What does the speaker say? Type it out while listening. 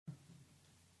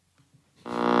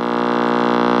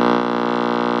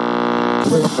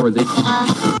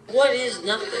What is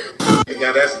nothing?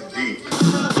 Now that's deep.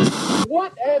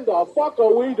 What in the fuck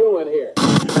are we doing here?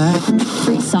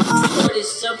 What is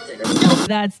something?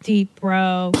 That's deep,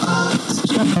 bro.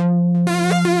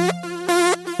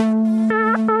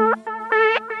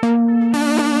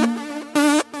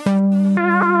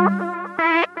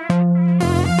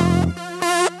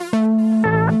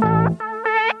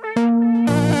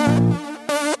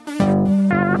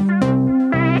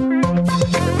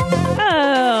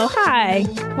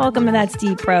 Welcome to That's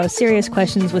Deep, Bro. Serious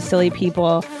questions with silly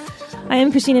people. I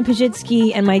am Christina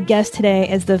Pajitsky, and my guest today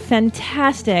is the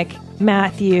fantastic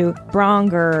Matthew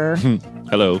Braunger.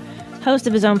 Hello. Host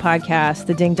of his own podcast,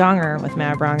 The Ding Donger with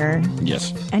Matt Braunger.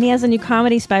 Yes. And he has a new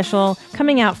comedy special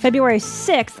coming out February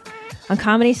 6th on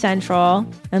Comedy Central.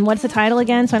 And what's the title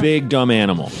again? Big Dumb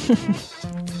Animal.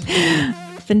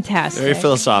 Fantastic. Very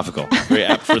philosophical. Very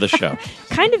apt for the show.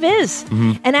 Kind of is.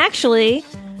 Mm-hmm. And actually,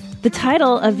 the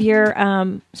title of your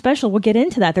special, we'll get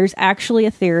into that. There's actually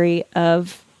a theory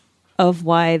of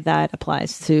why that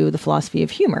applies to the philosophy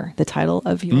of humor. The title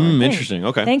of your thing. Interesting.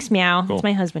 Okay. Thanks, Meow. Cool. It's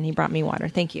my husband. He brought me water.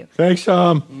 Thank you. Thanks,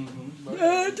 Tom.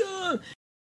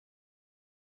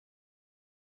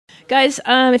 Guys,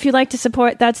 if you'd like to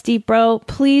support That's Deep Bro,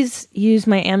 please use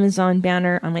my Amazon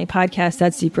banner on my podcast,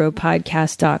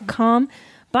 that'sdeepbropodcast.com.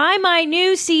 Buy my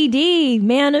new CD,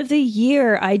 Man of the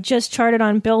Year. I just charted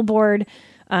on Billboard.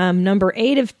 Number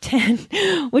 8 of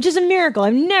 10, which is a miracle.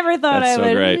 I've never thought I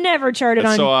would never charted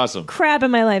on so awesome. Crap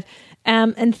in my life.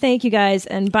 And thank you guys,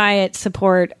 and buy it.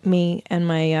 Support me and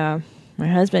my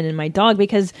husband and my dog,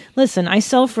 because listen, I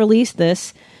self-released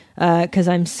this because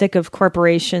I'm sick of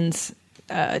corporations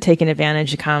taking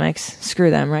advantage of comics.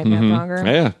 Screw them, right, Matt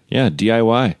Braunger? Yeah,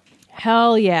 DIY.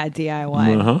 Hell yeah,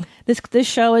 DIY. Uh-huh. This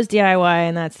show is DIY,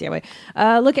 and that's DIY.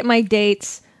 Look at my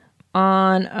dates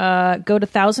on go to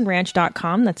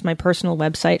thousandranch.com. That's my personal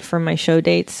website for my show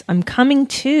dates. I'm coming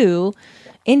to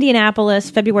Indianapolis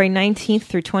February 19th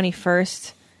through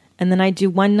 21st, and then I do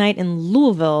one night in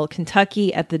Louisville,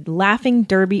 Kentucky at the Laughing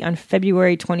Derby on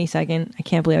February 22nd. I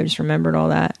can't believe I just remembered all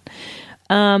that.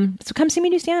 So come see me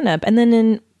do stand-up. And then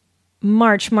in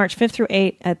March 5th through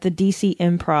 8th at the DC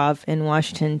Improv in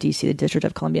Washington, DC, the District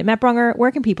of Columbia. Matt Braunger,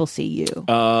 where can people see you?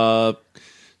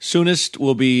 Soonest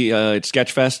will be at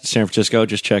Sketchfest, San Francisco.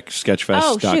 Just check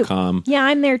sketchfest.com. Oh, yeah,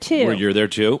 I'm there too. Where you're there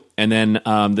too. And then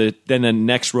the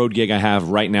next road gig I have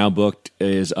right now booked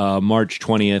is March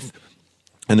 20th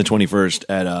and the 21st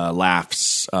at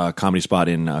Laughs Comedy Spot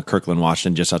in Kirkland,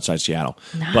 Washington, just outside Seattle.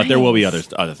 Nice. But there will be other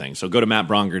things. So go to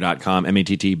mattbraunger.com,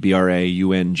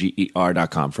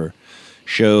 mattbraunger.com for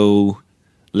show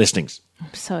listings.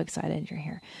 I'm so excited you're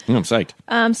here. I'm psyched.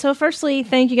 So firstly,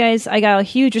 thank you guys. I got a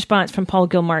huge response from Paul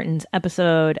Gilmartin's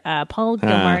episode. Paul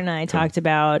Gilmartin and I talked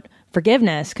about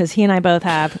forgiveness, because he and I both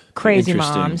have crazy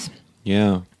moms.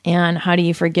 Yeah. And how do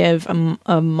you forgive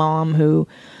a mom who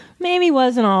maybe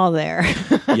wasn't all there?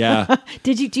 Yeah.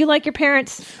 Do you like your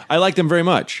parents? I like them very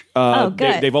much.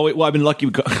 Good. They've always. Well, I've been lucky.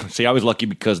 I was lucky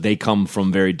because they come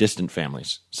from very distant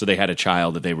families, so they had a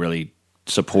child that they really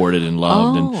supported and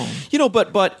loved, and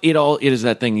but it is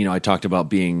that thing. I talked about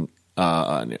being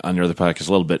under the podcast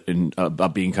a little bit,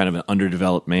 about being kind of an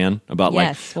underdeveloped man. About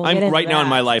I'm right now in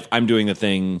my life, I'm doing the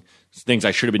things I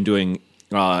should have been doing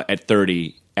at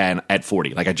 30 and at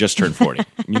 40. Like I just turned 40.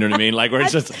 You know what I mean? Like where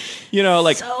it's just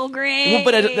so great. Well,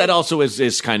 but that also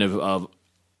is kind of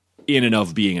in and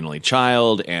of being an only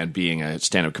child and being a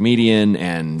stand-up comedian,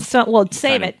 and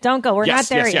save it. Don't go. We're not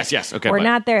there yet. Yes. Okay, we're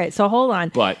not there yet. So hold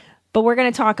on. But we're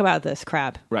going to talk about this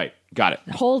crap. Right. Got it.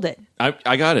 Hold it.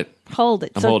 I got it. Hold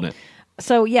it. I'm holding it.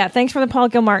 So, yeah, thanks for the Paul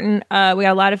Gilmartin. We got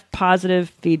a lot of positive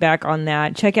feedback on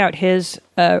that. Check out his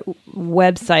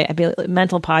website,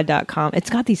 mentalpod.com. It's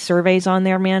got these surveys on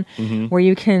there, man,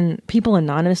 where people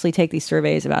anonymously take these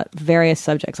surveys about various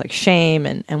subjects like shame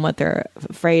and what they're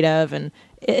afraid of. And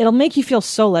it'll make you feel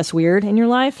so less weird in your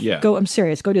life. Yeah. I'm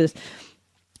serious. Go do this.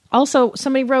 Also,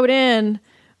 somebody wrote in...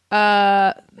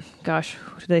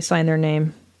 did they sign their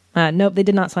name? Nope, they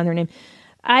did not sign their name.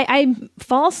 I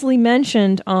falsely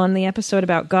mentioned on the episode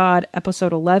about God,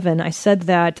 episode 11, I said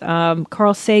that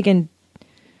Carl Sagan,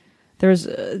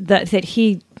 that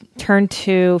he turned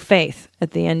to faith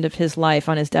at the end of his life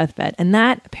on his deathbed. And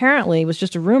that apparently was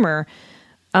just a rumor.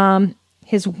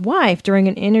 His wife, during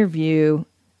an interview,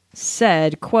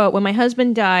 said, quote, "When my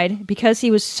husband died, because he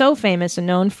was so famous and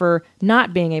known for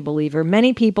not being a believer,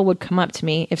 many people would come up to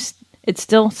me, if it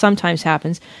still sometimes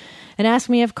happens, and ask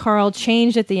me if Carl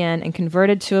changed at the end and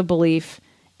converted to a belief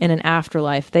in an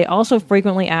afterlife. They also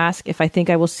frequently ask if I think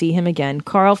I will see him again.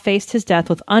 Carl faced his death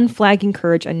with unflagging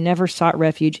courage and never sought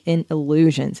refuge in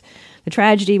illusions. The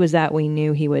tragedy was that we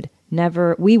knew he would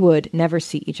we would never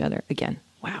see each other again.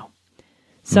 Wow.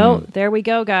 So there we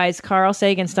go, guys. Carl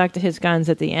Sagan stuck to his guns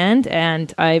at the end,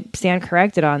 and I stand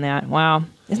corrected on that. Wow.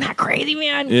 Isn't that crazy,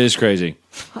 man? It is crazy.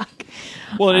 Fuck.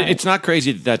 Well, it's not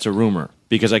crazy that that's a rumor,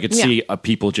 because I could see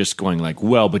people just going like,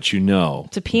 well, but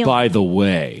it's appealing. by the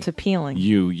way, it's appealing.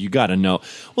 You got to know.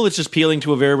 Well, it's just appealing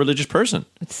to a very religious person.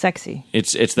 It's sexy.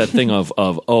 It's that thing of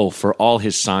oh, for all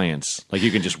his science, like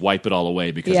you can just wipe it all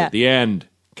away because at the end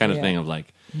kind of thing of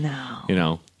like,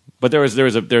 no. But there's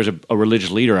a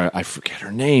religious leader, I forget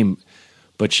her name,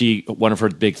 but one of her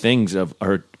big things of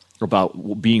her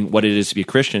about being what it is to be a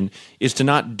Christian is to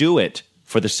not do it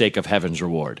for the sake of heaven's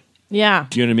reward. Yeah.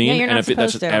 Do you know what I mean? Yeah, you're not and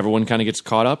supposed that's to. Everyone kind of gets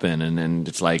caught up in, and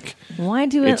it's like, why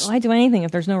do anything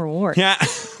if there's no reward? Yeah.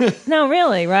 No,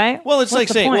 really, right? Well, it's What's like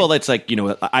the saying, point? well, it's like,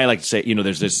 I like to say,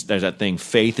 there's that thing,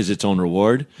 faith is its own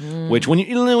reward, which when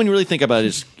you really think about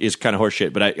it is kind of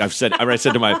horseshit. But I've said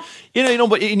to my,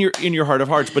 but in your heart of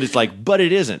hearts, but it's like, but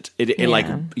it isn't. It like,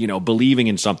 believing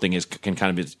in something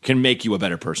can make you a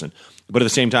better person. But at the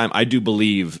same time, I do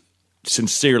believe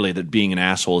sincerely that being an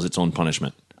asshole is its own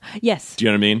punishment. Yes. Do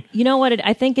you know what I mean? You know what?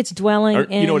 I think it's dwelling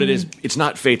in... You know what it is? It's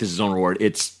not faith is its own reward.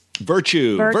 It's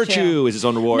virtue. Virtue is its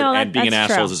own reward, and being an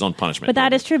asshole is its own punishment. But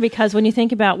that is true, because when you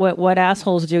think about what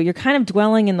assholes do, you're kind of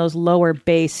dwelling in those lower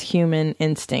base human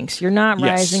instincts. You're not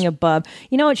rising above.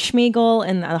 You know what? Schmeagol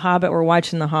and The Hobbit, we're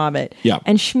watching The Hobbit. Yeah.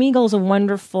 And Schmeagol's a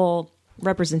wonderful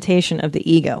representation of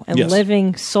the ego and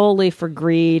living solely for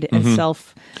greed and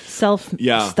self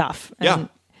stuff.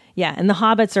 Yeah, and the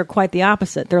hobbits are quite the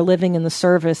opposite. They're living in the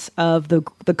service of the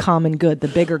common good, the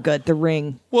bigger good, the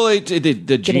ring. Well,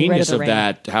 the genius of ring.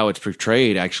 that, how it's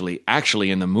portrayed,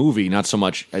 actually in the movie, not so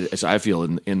much as I feel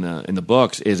in the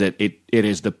books, is that it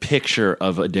is the picture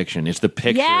of addiction. It's the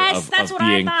picture of that's what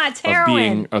being, I thought. It's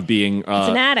heroin. of being it's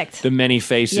an addict. The many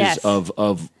faces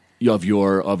of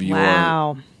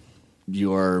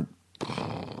your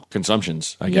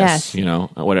consumptions, I guess,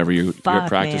 whatever your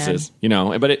practice is,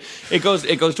 but it goes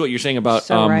to what you're saying about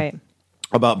right.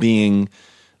 about being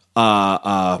being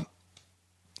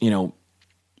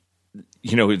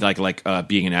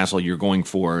an asshole. You're going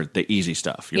for the easy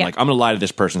stuff. You're like, I'm going to lie to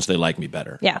this person so they like me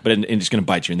better. Yeah, but it's going to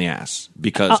bite you in the ass,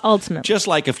 because ultimately, just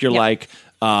like if you're like,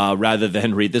 rather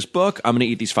than read this book, I'm going to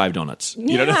eat these 5 donuts.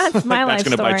 That's my life that's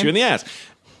going to bite you in the ass.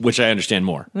 Which I understand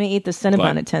more. I'm going to eat the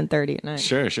Cinnabon at 10:30 at night.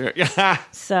 Sure.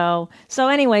 So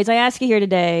anyways, I ask you here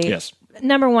today. Yes.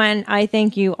 Number one, I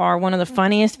think you are one of the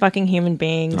funniest fucking human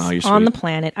beings on the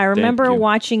planet. I remember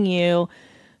watching you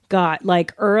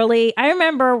early. I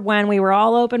remember when we were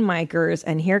all open micers,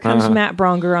 and here comes Matt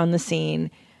Braunger on the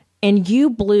scene. And you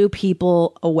blew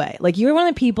people away. Like, you were one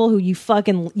of the people who you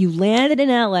landed in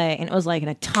LA, and it was like an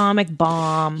atomic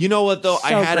bomb. You know what though?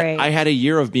 I had a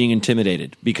year of being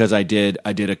intimidated, because I did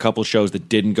a couple shows that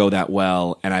didn't go that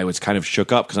well, and I was kind of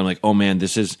shook up, because I'm like, oh man,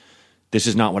 this is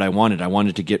not what I wanted. I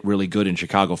wanted to get really good in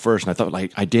Chicago first, and I thought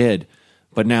like I did,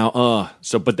 but now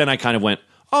but then I kind of went,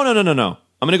 oh no.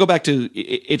 I'm going to go back to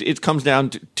it. It comes down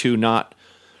to not,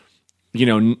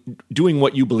 doing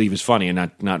what you believe is funny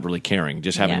and not really caring,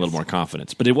 just having a little more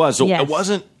confidence. But it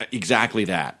wasn't exactly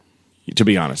that, to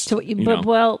be honest. So,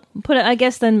 I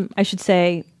guess then I should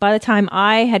say, by the time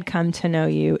I had come to know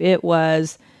you, it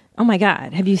was, oh my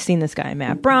God, have you seen this guy,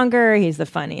 Matt Braunger? He's the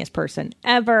funniest person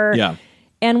ever. Yeah.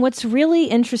 And what's really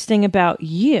interesting about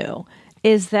you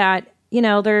is that,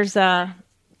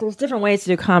 there's different ways to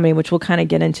do comedy, which we'll kind of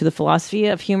get into the philosophy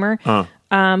of humor.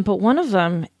 But one of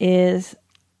them is,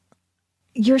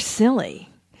 you're silly,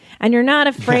 and you're not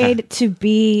afraid to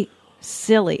be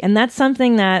silly. And that's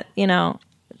something that,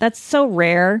 that's so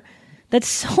rare. That's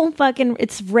so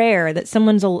it's rare that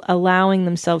someone's allowing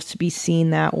themselves to be seen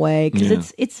that way.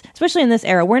 Because it's, especially in this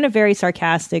era, we're in a very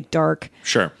sarcastic, dark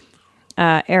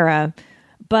era.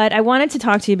 But I wanted to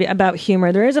talk to you about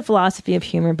humor. There is a philosophy of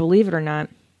humor, believe it or not.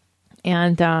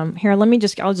 And here,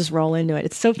 I'll just roll into it.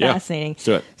 It's so fascinating. Let's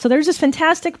do it. So there's this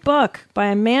fantastic book by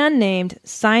a man named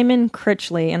Simon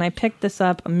Critchley, and I picked this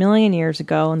up 1,000,000 years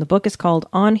ago, and the book is called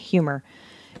On Humor.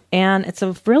 And it's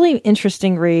a really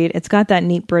interesting read. It's got that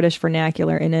neat British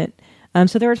vernacular in it.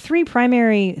 So there are 3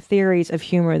 primary theories of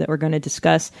humor that we're going to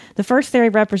discuss. The first theory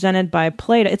represented by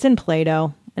Plato. It's in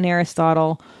Plato and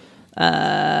Aristotle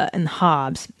and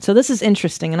Hobbes. So this is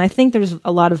interesting, and I think there's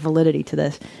a lot of validity to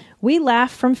this. We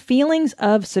laugh from feelings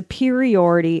of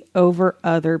superiority over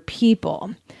other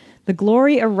people. The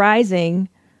glory arising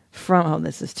from,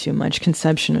 this is too much,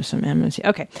 conception of some eminency.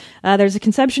 Okay. There's a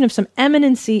conception of some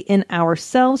eminency in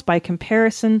ourselves by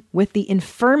comparison with the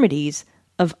infirmities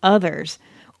of others,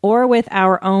 or with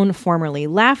our own formerly.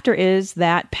 Laughter is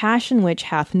that passion which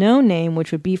hath no name,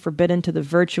 which would be forbidden to the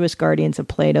virtuous guardians of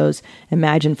Plato's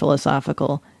imagined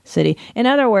philosophical city. In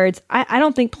other words, I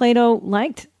don't think Plato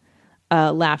liked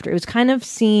laughter. It was kind of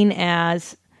seen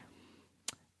as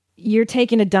you're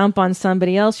taking a dump on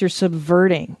somebody else. You're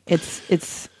subverting.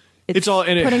 It's all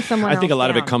in putting it. Someone I think a lot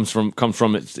down. of it comes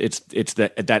from it's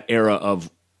that era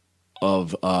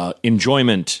of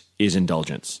enjoyment is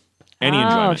indulgence. Any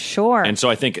enjoyment. Sure. And so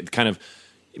I think it kind of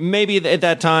maybe at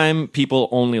that time people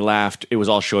only laughed. It was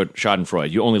all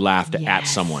Schadenfreude. You only laughed at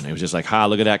someone. It was just like, ha,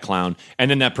 look at that clown. And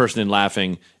then that person in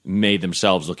laughing made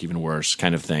themselves look even worse,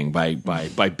 kind of thing,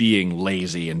 by being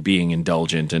lazy and being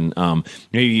indulgent. And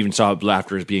maybe you even saw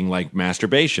laughter as being like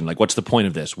masturbation. Like, what's the point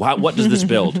of this? What does this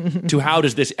build? To how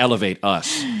does this elevate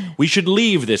us? We should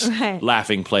leave this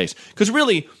laughing place. Because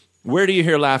really, where do you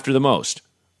hear laughter the most?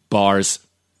 Bars.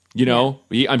 You know,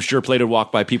 I'm sure Plato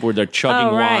walked by people where they're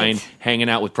chugging wine, hanging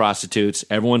out with prostitutes.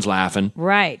 Everyone's laughing.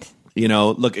 Right. You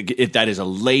know, look, that is a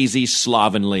lazy,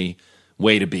 slovenly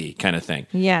way to be, kind of thing.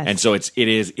 Yes. And so it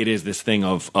is this thing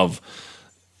of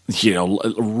you know,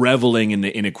 reveling in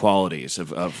the inequalities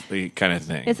of the kind of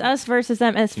thing. It's us versus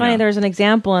them. And it's funny. There's an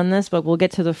example in this book. We'll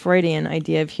get to the Freudian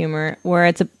idea of humor, where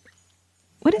it's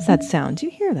what is that sound? Do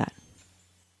you hear that?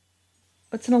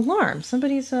 It's an alarm.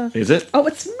 Somebody's Is it? Oh,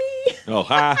 it's me. Oh,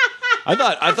 ha!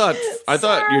 I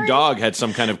thought your dog had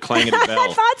some kind of clanging bell.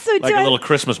 I thought so too. Like a little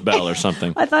Christmas bell or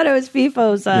something. I thought it was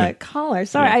FIFO's collar.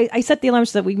 Sorry, I set the alarm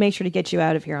so that we make sure to get you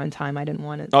out of here on time. I didn't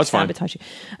want to sabotage you.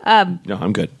 No,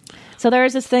 I'm good. So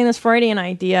there's this thing, this Freudian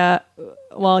idea.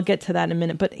 Well, I'll get to that in a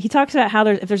minute. But he talks about how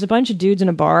if there's a bunch of dudes in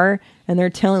a bar and they're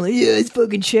telling, like, yeah, it's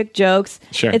fucking chick jokes.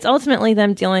 Sure. It's ultimately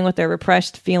them dealing with their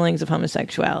repressed feelings of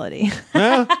homosexuality.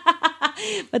 Yeah.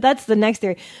 But that's the next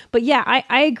theory. But yeah,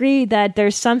 I agree that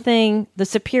there's something, the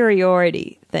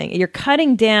superiority thing. You're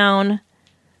cutting down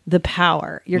the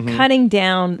power. You're cutting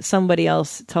down somebody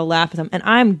else to laugh at them. And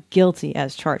I'm guilty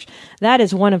as charged. That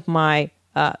is one of my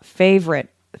favorite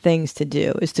things to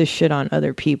do, is to shit on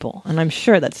other people. And I'm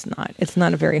sure it's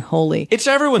not a very holy. It's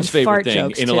everyone's favorite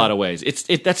thing in too. a lot of ways.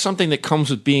 That's something that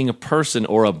comes with being a person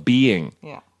or a being.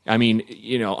 Yeah. I mean,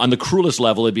 you know, on the cruelest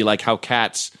level, it'd be like how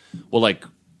cats will like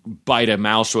bite a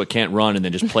mouse so it can't run and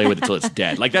then just play with it till it's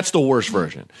dead. Like, that's the worst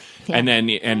version. Yeah.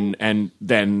 And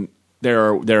then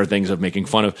there are things of making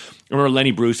fun of. I remember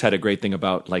Lenny Bruce had a great thing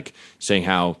about like saying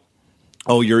how,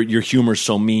 oh, your humor's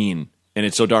so mean and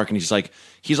it's so dark, and he's like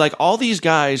all these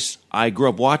guys I grew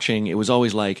up watching, it was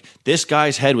always like, this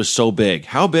guy's head was so big.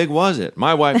 How big was it?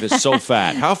 My wife is so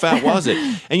fat. How fat was it?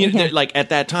 And like at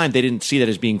that time they didn't see that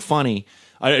as being funny.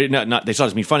 They saw it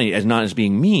as being funny, as not as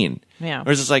being mean. Yeah.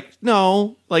 Whereas it's like,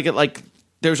 no, like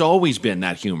there's always been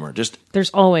that humor. There's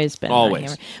always been that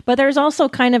humor. But there's also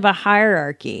kind of a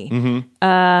hierarchy.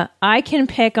 Mm-hmm. I can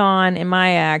pick on, in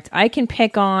my act,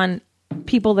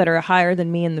 people that are higher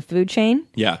than me in the food chain.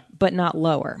 Yeah. But not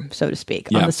lower, so to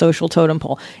speak, on the social totem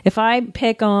pole. If I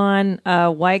pick on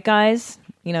white guys,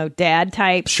 you know, dad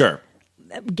types. Sure.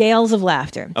 Gales of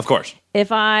laughter. Of course.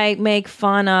 If I make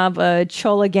fun of a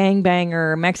chola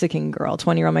gangbanger Mexican girl,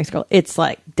 20-year-old Mexican girl, it's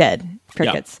like dead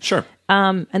crickets. Yeah, sure.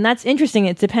 And that's interesting.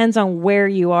 It depends on where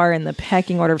you are in the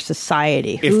pecking order of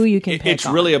society, who you can pick on. It's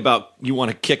really about, you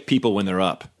want to kick people when they're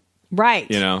up. Right.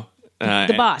 You know?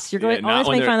 The boss. You're going to always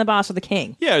make fun of the boss or the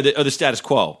king. Yeah, or the status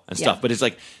quo and stuff. But it's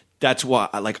like, that's why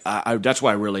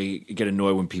I really get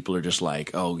annoyed when people are just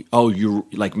like, oh, you're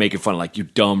like making fun of like you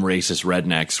dumb racist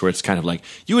rednecks, where it's kind of like,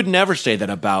 you would never say that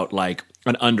about like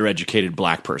an undereducated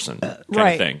black person kind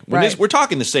of thing. We're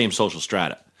talking the same social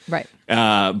strata. Right.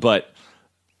 But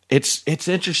it's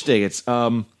interesting. It's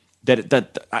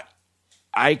that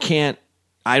I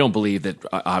don't believe that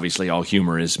obviously all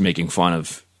humor is making fun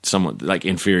of someone like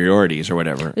inferiorities or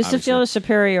whatever. Just to feel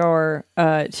superior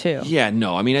too. Yeah,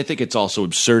 no. I mean, I think it's also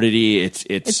absurdity. It's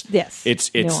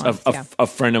a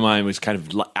friend of mine was kind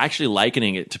of actually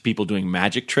likening it to people doing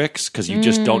magic tricks because you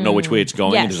just don't know which way it's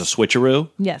going. Yes. There's a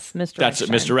switcheroo. Yes, misdirection.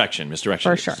 That's misdirection.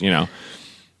 Misdirection. For sure. You know.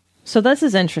 So this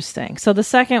is interesting. So the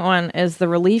second one is the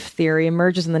relief theory,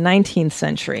 emerges in the 19th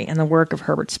century in the work of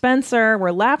Herbert Spencer,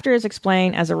 where laughter is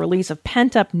explained as a release of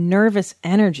pent-up nervous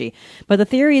energy. But the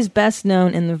theory is best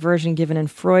known in the version given in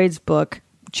Freud's book,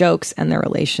 Jokes and Their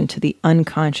Relation to the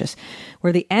Unconscious,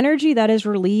 where the energy that is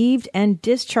relieved and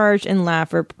discharged in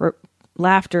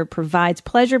laughter provides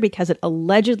pleasure because it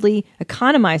allegedly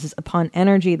economizes upon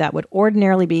energy that would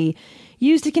ordinarily be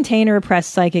used to contain or repress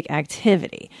psychic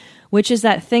activity, which is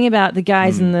that thing about the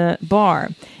guys in the bar.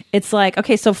 it's like,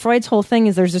 okay, so Freud's whole thing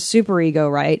is there's a superego,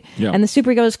 right? Yeah. And the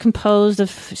superego is composed of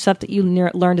stuff that you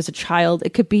learned as a child.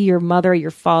 It could be your mother,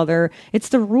 your father. It's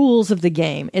the rules of the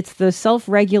game. It's the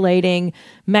self-regulating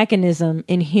mechanism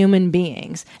in human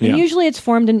beings. And usually it's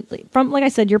formed from, like I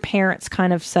said, your parents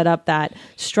kind of set up that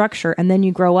structure, and then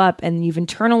you grow up and you've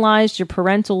internalized your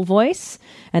parental voice,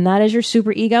 and that is your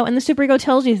superego. And the superego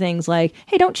tells you things like,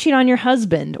 hey, don't cheat on your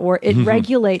husband, or it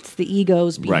regulates the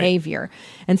ego's behavior. Right.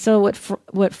 And so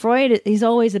what Freud, he's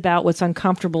always about what's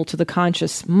uncomfortable to the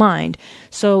conscious mind.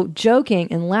 So joking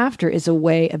and laughter is a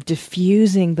way of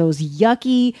diffusing those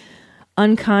yucky,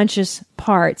 unconscious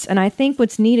parts. And I think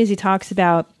what's neat is he talks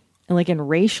about, like in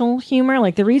racial humor,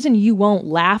 like the reason you won't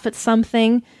laugh at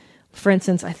something, for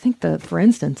instance, I think for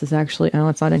instance is actually, oh,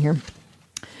 it's not in here.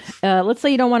 Let's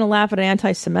say you don't want to laugh at an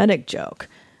anti-Semitic joke.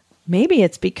 Maybe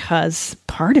it's because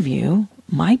part of you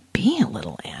might be a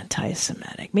little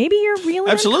anti-Semitic. Maybe you're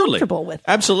really uncomfortable with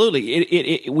that.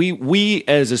 Absolutely. We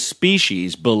as a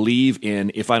species believe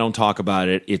in, if I don't talk about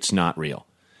it, it's not real.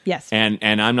 Yes. And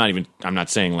I'm not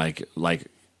saying like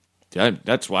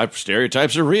that's why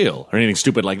stereotypes are real or anything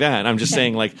stupid like that. I'm just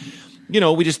saying, like,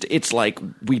 it's like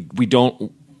we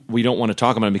don't want to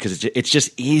talk about it because it's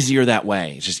just easier that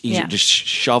way. It's just easier. Just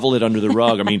shovel it under the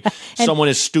rug. I mean, someone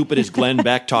as stupid as Glenn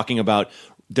Beck talking about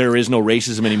there is no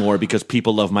racism anymore because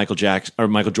people love Michael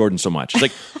Jordan so much. It's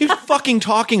like, what are you fucking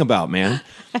talking about, man?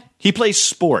 He plays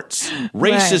sports.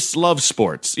 Racists love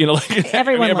sports. Like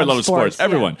everyone loves sports.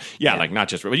 Everyone. Yeah, like not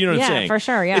just, but you know what I'm saying? Yeah, for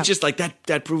sure. Yeah. It's just like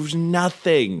that proves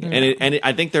nothing. Yeah. And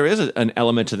I think there is an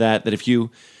element to that if you.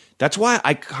 That's why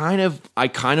I kind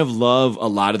of love a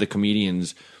lot of the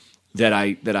comedians that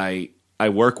I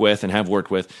work with and have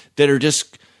worked with that are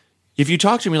just. If you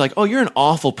talk to me like, oh, you're an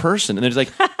awful person, and they're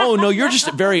just like, oh, no, you're just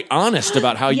very honest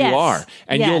about how you are.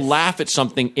 And you'll laugh at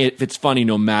something if it's funny,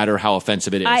 no matter how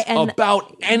offensive it is.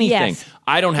 About anything. Yes.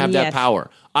 I don't have that power.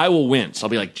 I will wince. I'll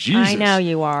be like, Jesus. I know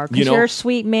you are. Because you're a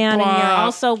sweet man, and you're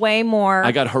also way more.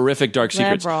 I got horrific dark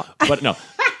secrets. But no.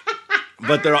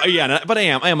 But there are, but I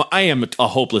am a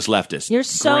hopeless leftist. You're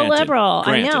so liberal.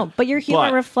 I know, but your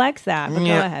humor reflects that. But go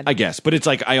ahead. I guess, but it's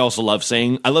like I also love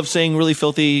saying really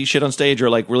filthy shit on stage or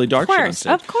like really dark shit on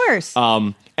stage. Of course.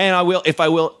 And I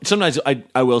will. Sometimes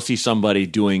I will see somebody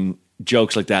doing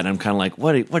jokes like that, and I'm kind of like,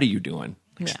 what are you doing?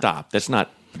 Like, stop. That's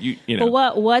not you. But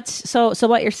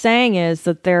what you're saying is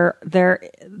that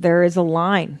there is a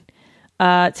line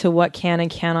to what can and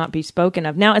cannot be spoken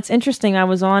of. Now it's interesting. I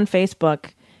was on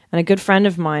Facebook. And a good friend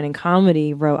of mine in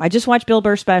comedy wrote, I just watched Bill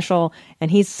Burr's special,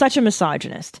 and he's such a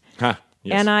misogynist. Huh,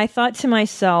 yes. And I thought to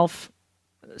myself,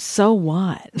 so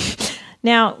what?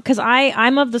 Now, because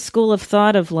I'm of the school of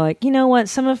thought of like, you know what?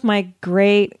 Some of my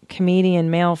great comedian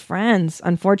male friends,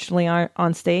 unfortunately,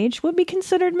 on stage would be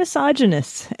considered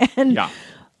misogynists.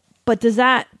 But does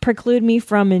that preclude me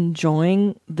from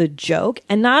enjoying the joke?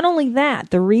 And not only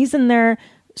that, the reason they're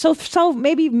So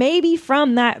maybe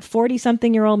from that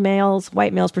 40-something-year-old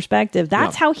white male's perspective,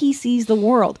 that's how he sees the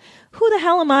world. Who the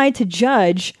hell am I to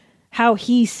judge how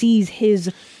he sees his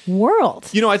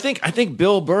world? I think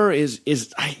Bill Burr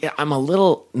I'm a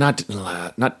little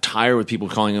not tired with people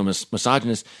calling him a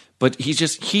misogynist, but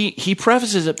he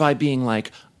prefaces it by being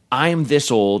like, I'm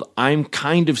this old, I'm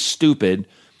kind of stupid.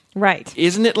 Right.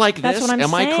 Isn't it like That's this? What I'm Am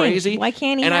saying. I crazy? Why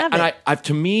can't he have it? And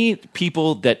to me,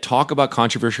 people that talk about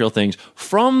controversial things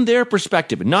from their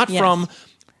perspective, not from,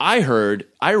 I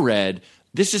read,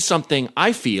 this is something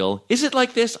I feel. Is it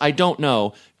like this? I don't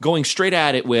know. Going straight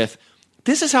at it with,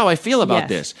 this is how I feel about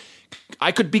this.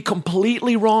 I could be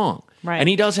completely wrong. Right. And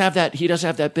he does have that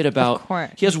bit about, of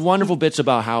course. He has wonderful bits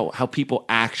about how people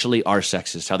actually are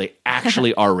sexist, how they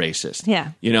actually are racist.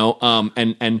 Yeah.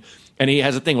 And he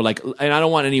has a thing where like, and I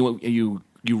don't want any you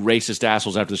racist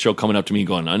assholes after the show coming up to me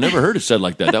going, I never heard it said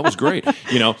like that. That was great.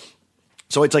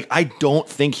 So it's like, I don't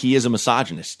think he is a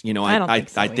misogynist. I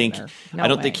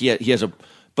don't think he has a,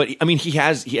 but I mean, he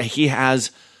has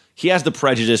the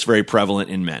prejudice very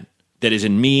prevalent in men. That is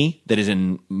in me. That is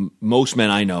in most men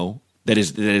I know. That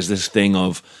is this thing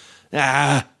of,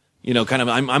 kind of,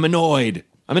 I'm annoyed.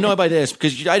 I'm annoyed by this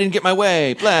because I didn't get my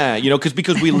way. Blah,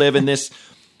 because we live in this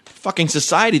fucking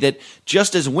society that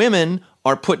just as women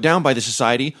are put down by the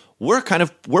society, we're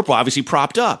obviously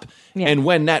propped up. Yeah. And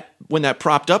when that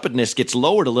propped upness gets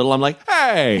lowered a little, I'm like,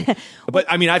 hey.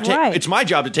 But I mean, it's my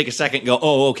job to take a second and go,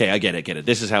 oh, okay, I get it.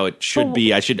 This is how it should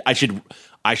be. I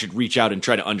should reach out and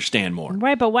try to understand more.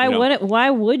 Right, but why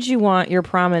would you want your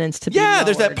prominence to be lowered?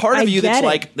 There's that part of you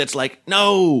that's like,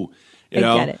 no.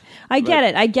 I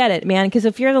get it, man. Because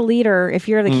if you're the leader, if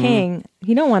you're the king,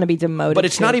 you don't want to be demoted. But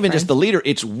it's not even just the leader.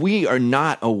 It's we are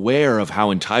not aware of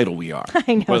how entitled we are.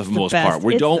 I know, for the most part.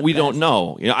 We don't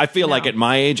know. I feel like at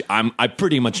my age, I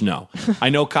pretty much know. I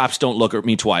know cops don't look at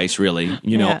me twice, really.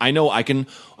 I know I can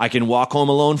walk home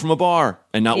alone from a bar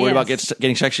and not worry about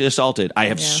getting sexually assaulted. I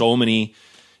have so many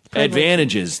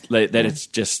advantages that it's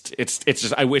just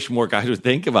I wish more guys would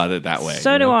think about it that way.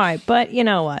 So do I. But you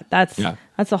know what? That's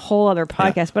a whole other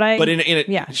podcast. Yeah. But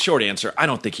in a short answer, I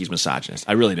don't think he's misogynist.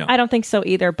 I really don't. I don't think so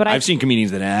either. But I've seen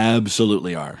comedians that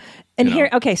absolutely are. And here,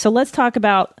 okay, so let's talk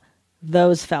about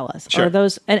those fellas or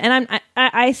those. And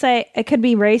I say it could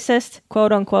be racist,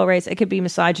 quote unquote racist. It could be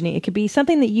misogyny. It could be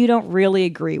something that you don't really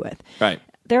agree with. Right.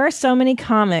 There are so many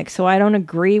comics who I don't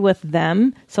agree with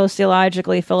them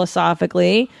sociologically,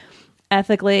 philosophically,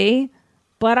 ethically,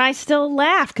 but I still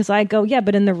laugh because I go, yeah,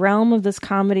 but in the realm of this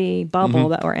comedy bubble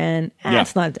that we're in,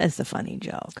 it's a funny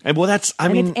joke.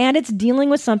 And it's dealing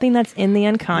with something that's in the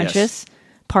unconscious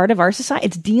part of our society.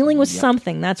 It's dealing with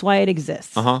something. That's why it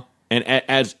exists. And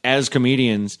as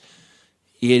comedians,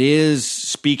 it is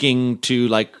speaking to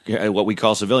like what we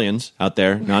call civilians out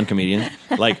there, non-comedians.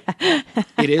 Like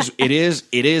it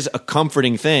is a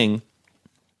comforting thing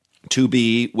to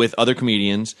be with other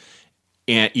comedians,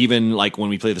 and even like when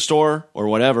we play the store or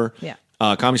whatever,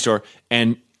 comedy store,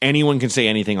 and anyone can say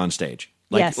anything on stage.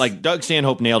 Like Doug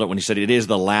Stanhope nailed it when he said it is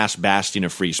the last bastion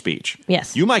of free speech.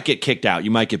 Yes, you might get kicked out, you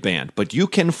might get banned, but you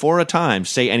can for a time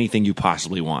say anything you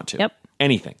possibly want to. Yep,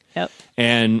 anything. Yep,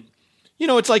 and.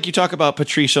 It's like you talk about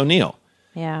Patrice O'Neill.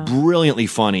 Yeah. Brilliantly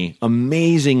funny,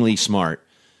 amazingly smart,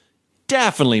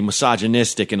 definitely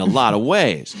misogynistic in a lot of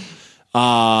ways.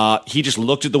 He just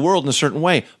looked at the world in a certain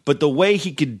way. But the way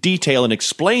he could detail and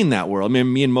explain that world, I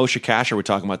mean, me and Moshe Kasher were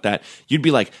talking about that. You'd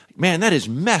be like, man, that is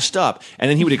messed up. And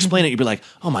then he would explain it. You'd be like,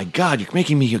 oh, my God, you're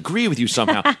making me agree with you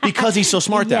somehow. Because he's so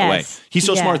smart that way. He's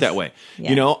so smart that way.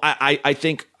 Yes. I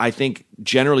think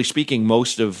generally speaking,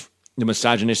 most of the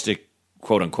misogynistic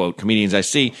quote unquote comedians I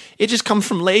see, it just comes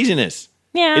from laziness.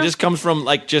 Yeah. It just comes from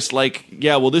this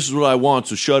is what I want,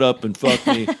 so shut up and fuck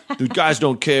me. The guys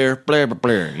don't care, blah, blah,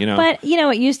 blah, But,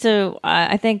 it used to,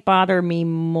 I think, bother me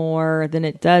more than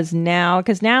it does now,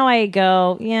 because now I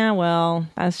go, yeah, well,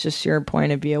 that's just your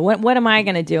point of view. What am I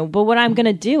going to do? But what I'm going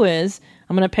to do is,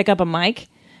 I'm going to pick up a mic,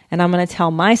 and I'm going to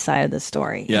tell my side of the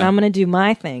story. Yeah. And I'm going to do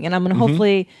my thing. And I'm going to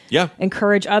hopefully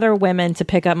encourage other women to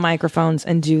pick up microphones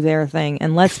and do their thing.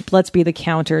 And let's be the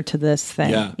counter to this thing.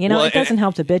 Yeah. It doesn't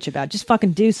help to bitch about. Just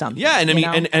fucking do something. Yeah, and I mean,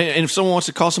 and if someone wants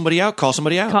to call somebody out, call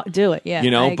somebody out. Do it, yeah.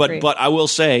 I agree. But I will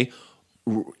say,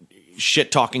 shit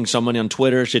talking someone on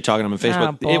Twitter, shit talking them on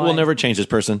Facebook, it will never change this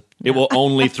person. It will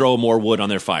only throw more wood on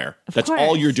their fire. That's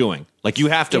all you're doing. Like, you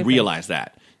have to realize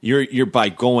that. You're by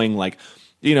going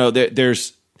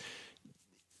there's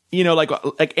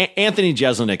like Anthony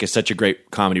Jeselnik is such a great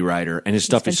comedy writer, and his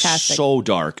stuff is so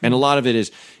dark, and a lot of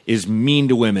it is mean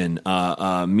to women,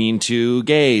 mean to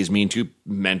gays, mean to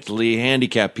mentally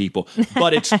handicapped people.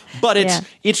 But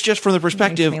it's just from the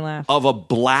perspective of a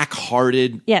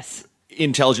black-hearted,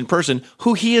 intelligent person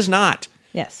who he is not.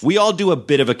 Yes, we all do a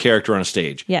bit of a character on a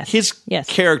stage. Yes, his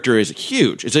character is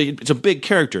huge. It's a big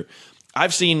character.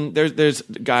 I've seen there's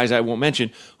guys I won't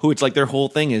mention who it's like their whole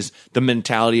thing is the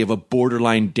mentality of a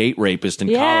borderline date rapist in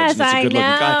college. And it's a good looking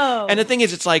guy. And the thing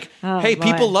is, it's like,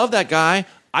 people love that guy.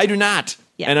 I do not.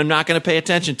 Yeah. And I'm not going to pay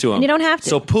attention to him. And you don't have to.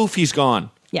 So poof, he's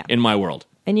gone in my world.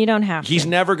 And you don't have to. He's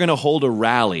never going to hold a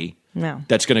rally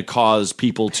that's going to cause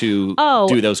people to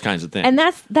do those kinds of things. And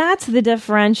that's the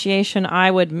differentiation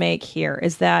I would make here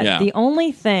is that the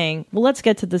only thing, well, let's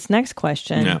get to this next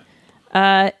question.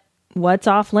 Yeah. What's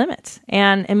off limits?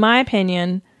 And in my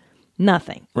opinion,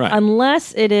 nothing. Right.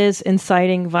 Unless it is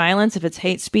inciting violence, if it's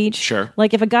hate speech. Sure.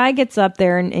 Like if a guy gets up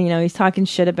there and he's talking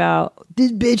shit about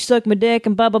this bitch sucked my dick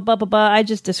and blah, blah, blah, blah, blah. I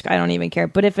don't even care.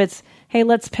 But if it's, hey,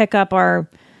 let's pick up our,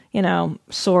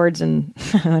 swords and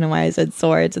I don't know why I said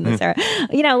swords in this era.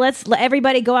 Let's let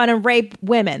everybody go out and rape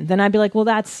women. Then I'd be like, well,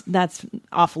 that's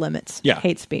off limits. Yeah.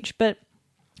 Hate speech. But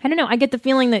I don't know. I get the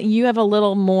feeling that you have a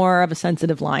little more of a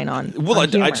sensitive line on. Well,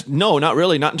 no, not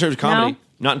really. Not in terms of comedy. No?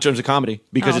 Not in terms of comedy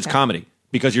because it's comedy.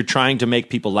 Because you're trying to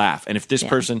make people laugh. And if this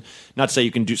person, not to say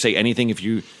you can say anything if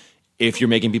you're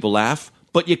making people laugh,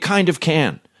 but you kind of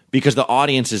can because the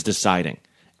audience is deciding.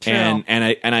 True.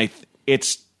 And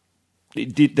it's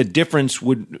the difference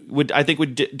would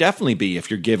definitely be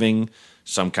if you're giving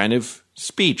some kind of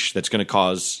speech that's going to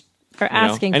cause. Or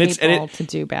asking people to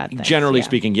do bad things. Generally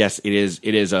speaking, yes, it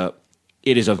is a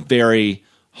very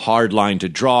hard line to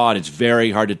draw, and it's very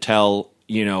hard to tell,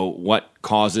 what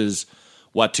causes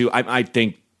what to. I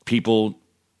think people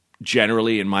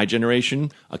generally in my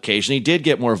generation occasionally did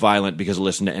get more violent because of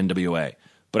listening to NWA.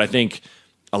 But I think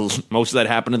most of that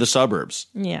happened in the suburbs.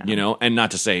 Yeah. You know, and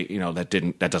not to say, you know, that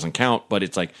doesn't count, but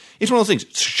it's like, it's one of those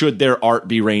things. Should their art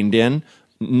be reined in?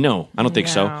 No, I don't think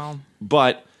so.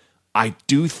 But I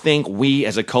do think we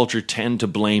as a culture tend to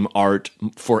blame art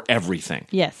for everything.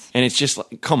 Yes. And it's just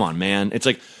like, come on, man. It's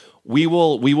like, we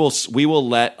will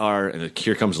let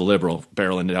here comes the liberal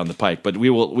barreling down the pike, but we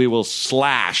will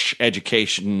slash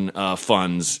education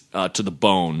funds to the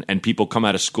bone, and people come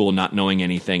out of school not knowing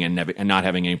anything and not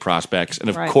having any prospects, and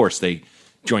of course they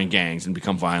join gangs and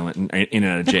become violent and in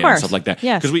and out of jail and stuff like that.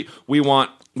 Yes. Because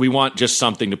we want just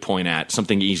something to point at,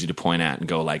 something easy to point at, and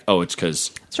go like, oh, it's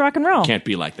because it's rock and roll. It can't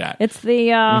be like that. It's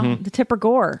the Tipper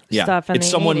Gore stuff. In it's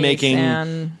the someone 80s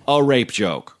making a rape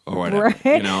joke or whatever.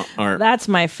 Right? You know, or that's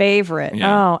my favorite.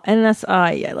 Yeah. Oh, and that's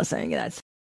listen, that's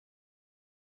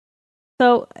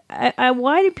so.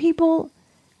 Why do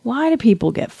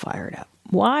people get fired up?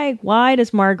 Why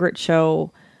does Margaret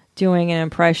Cho doing an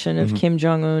impression of Kim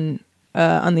Jong-un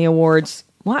on the awards?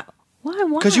 Why?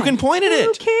 Because you can point at it.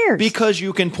 Who cares? Because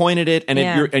you can point at it,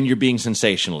 and you're being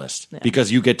sensationalist. Yeah.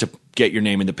 Because you get to get your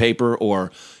name in the paper,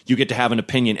 or you get to have an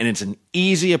opinion, and it's an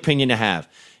easy opinion to have.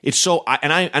 It's so,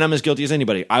 and I'm as guilty as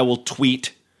anybody. I will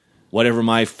tweet whatever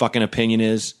my fucking opinion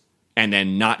is, and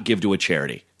then not give to a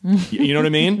charity. You know what I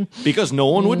mean? Because no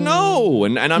one would know,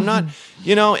 and I'm not.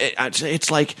 You know,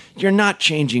 it's like you're not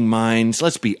changing minds.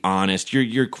 Let's be honest.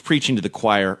 You're preaching to the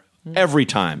choir. Every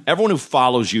time, everyone who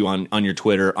follows you on your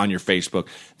Twitter, on your Facebook,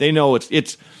 they know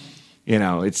it's you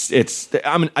know,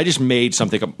 I just made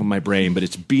something up in my brain, but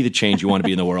it's be the change you want to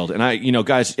be in the world. And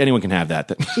guys, anyone can have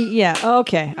that. Yeah.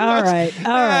 Okay. All right.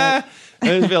 I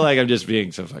just feel like I'm just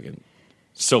being so fucking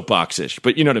soapbox-ish,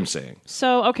 but you know what I'm saying.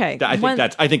 So, okay. I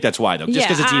think that's why though. Just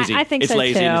because it's easy. I think it's so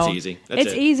lazy too. and it's easy.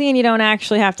 It's easy and you don't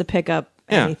actually have to pick up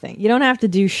anything. You don't have to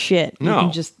do shit. No. You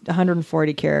can just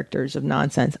 140 characters of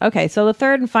nonsense. Okay, so the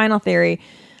third and final theory,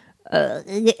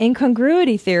 the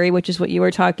incongruity theory, which is what you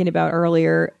were talking about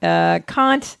earlier.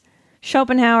 Kant,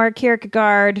 Schopenhauer,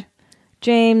 Kierkegaard,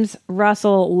 James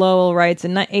Russell Lowell writes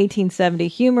in 1870,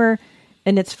 humor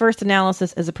in its first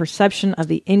analysis is a perception of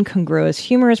the incongruous.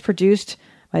 Humor is produced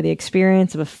by the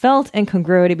experience of a felt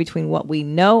incongruity between what we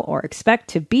know or expect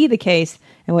to be the case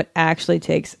and what actually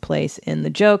takes place in the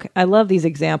joke. I love these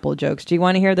example jokes. Do you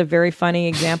want to hear the very funny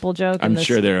example joke? I'm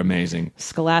sure they're amazing.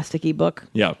 Scholastic book.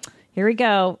 Yeah. Here we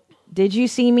go. Did you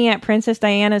see me at Princess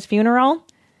Diana's funeral?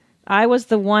 I was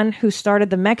the one who started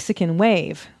the Mexican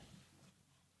wave.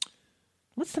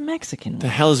 What's the Mexican wave? The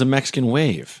hell is a Mexican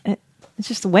wave? It's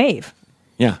just a wave.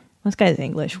 Yeah. This guy's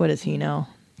English. What does he know?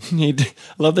 I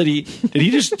love that he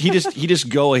just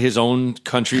go his own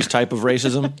country's type of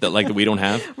racism that we don't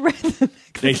have.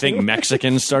 They think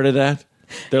Mexicans started that.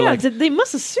 They're they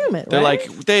must assume it. They're right?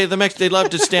 like they love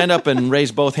to stand up and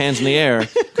raise both hands in the air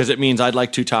because it means I'd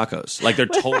like 2 tacos. Like they're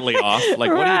totally off.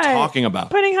 Like what are you talking about?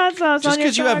 Putting hot sauce just on your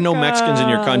because you have no Mexicans in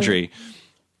your country.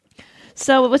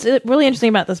 So what's really interesting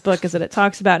about this book is that it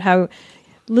talks about how.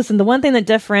 Listen, the one thing that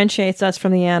differentiates us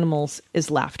from the animals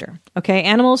is laughter. Okay,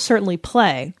 animals certainly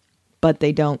play, but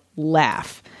they don't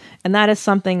laugh. And that is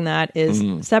something that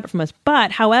is separate from us.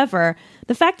 But, however,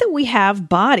 the fact that we have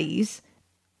bodies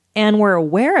and we're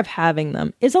aware of having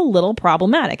them is a little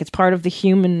problematic. It's part of the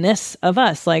humanness of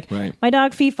us. Like, my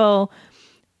dog FIFO,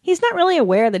 he's not really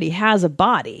aware that he has a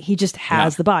body. He just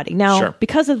has the body. Now,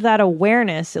 because of that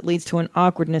awareness, it leads to an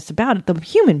awkwardness about it. The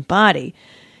human body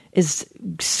is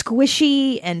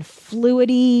squishy and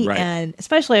fluidy, and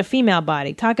especially a female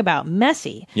body. Talk about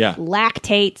messy. Yeah.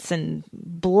 Lactates and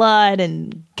blood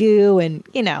and goo and,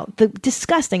 the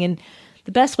disgusting. And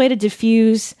the best way to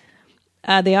diffuse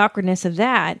the awkwardness of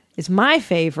that is my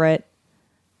favorite,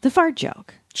 the fart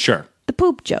joke. Sure. The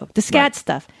poop joke, the scat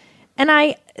stuff.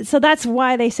 And so that's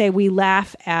why they say we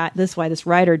laugh at this, why this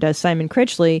writer does, Simon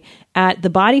Critchley, at the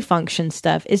body function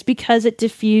stuff, is because it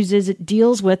diffuses, it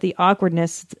deals with the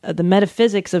awkwardness, the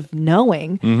metaphysics of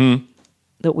knowing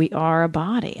that we are a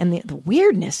body and the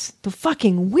weirdness, the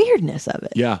fucking weirdness of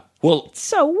it. Yeah. Well, it's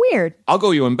so weird. I'll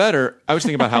go even better. I was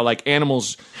thinking about how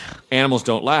animals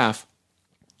don't laugh.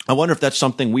 I wonder if that's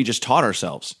something we just taught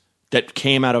ourselves. That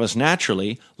came out of us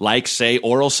naturally, like, say,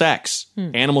 oral sex.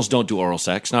 Animals don't do oral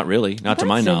sex, not really, not to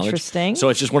my knowledge. Interesting. So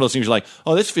it's just one of those things you're like,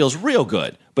 oh, this feels real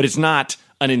good. But it's not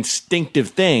an instinctive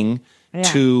thing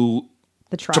to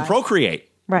procreate.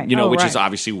 Right. Which is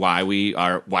obviously why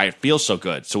it feels so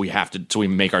good. So we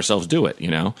make ourselves do it,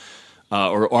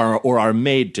 or are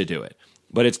made to do it.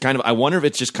 But it's kind of, I wonder if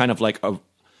it's just kind of like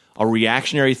a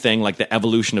reactionary thing, like the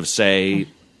evolution of, say,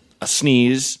 a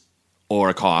sneeze or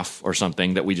a cough or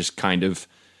something that we just kind of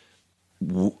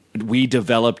we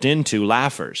developed into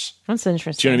laughers. That's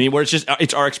interesting. Do you know what I mean? Where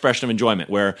it's our expression of enjoyment,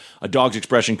 where a dog's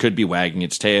expression could be wagging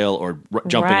its tail or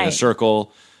jumping in a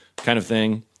circle kind of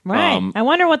thing. Right. I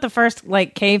wonder what the first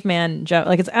caveman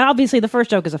joke, it's obviously the first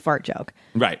joke is a fart joke.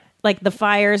 Right. Like the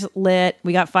fire's lit,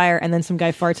 we got fire, and then some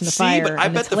guy farts in the fire. But I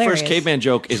bet the first caveman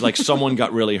joke is like someone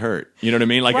got really hurt. You know what I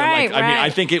mean? Right.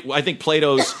 I think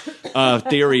Plato's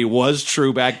theory was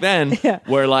true back then,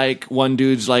 where like one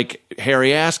dude's like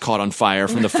hairy ass caught on fire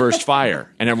from the first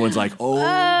fire, and everyone's like, "Oh my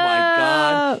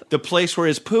god, the place where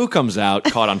his poo comes out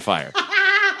caught on fire."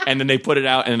 And then they put it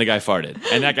out, and then the guy farted.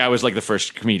 And that guy was like the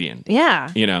first comedian. Yeah.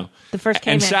 The first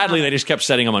caveman. And sadly, they just kept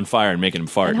setting him on fire and making him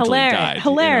fart until he died.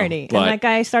 Hilarity. But, and that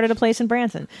guy started a place in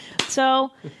Branson.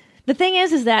 So the thing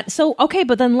is that, okay,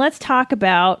 but then let's talk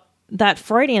about that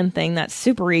Freudian thing, that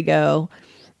superego,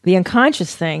 the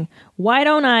unconscious thing. Why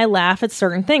don't I laugh at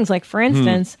certain things? Like, for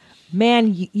instance,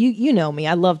 man, you know me.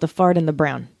 I love the fart in the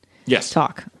brown. Yes.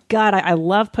 Talk. God, I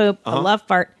love poop. I love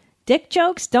fart. Dick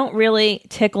jokes don't really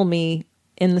tickle me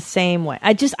in the same way.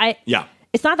 Yeah.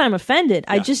 It's not that I'm offended.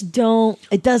 Yeah. I just don't.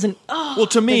 It doesn't. Well,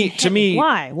 to me,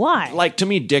 why? Like to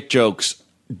me, dick jokes.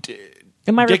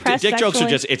 Am I dick repressed? Dick jokes are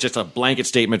sexually? it's just a blanket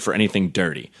statement for anything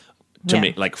dirty. To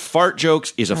me, like fart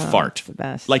jokes is a fart. It's the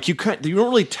best. Like you don't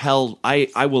really tell.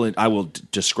 I will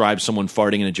describe someone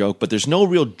farting in a joke, but there's no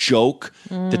real joke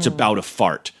that's about a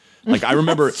fart. Like I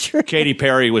remember Katy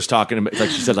Perry was talking about, like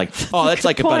she said, like, oh, that's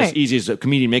like about as easy as a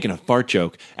comedian making a fart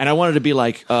joke. And I wanted to be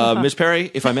like, Miss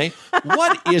Perry, if I may,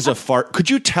 what is a fart?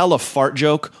 Could you tell a fart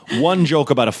joke? One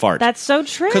joke about a fart. That's so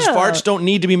true. Because farts don't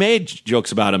need to be made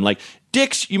jokes about them. Like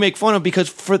dicks, you make fun of because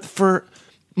for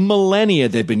millennia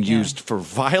they've been used for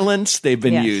violence. They've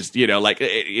been used, like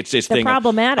it's this thing,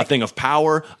 problematic. A thing of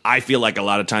power. I feel like a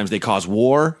lot of times they cause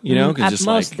war. Because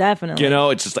most definitely.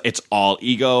 It's all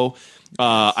ego.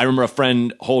 I remember a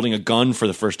friend holding a gun for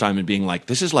the first time and being like,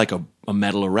 this is like a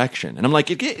metal erection. And I'm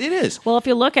like, it is. Well, if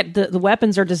you look at the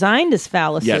weapons are designed as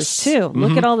phalluses, too.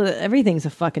 Look at everything's a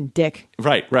fucking dick.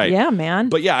 Right. Yeah, man.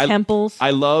 But yeah, temples. I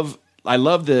love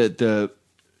the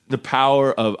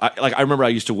power of, I remember I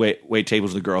used to wait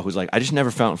tables with a girl who's like, I just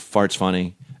never found farts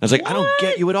funny. I was like, I don't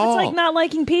get you at all. It's like not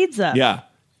liking pizza. Yeah.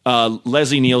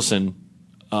 Leslie Nielsen,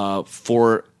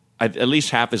 for at least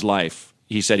half his life,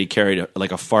 he said he carried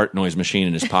a fart noise machine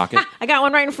in his pocket. I got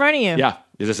one right in front of you. Yeah.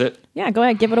 Is this it? Yeah, go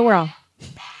ahead. Give it a whirl.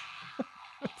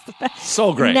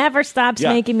 So great. Never stops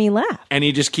making me laugh. And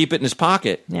he'd just keep it in his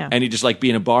pocket. Yeah. And he'd just be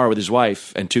in a bar with his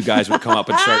wife, and two guys would come up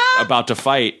and start about to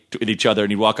fight with each other,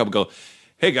 and he'd walk up and go,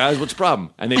 hey guys, what's the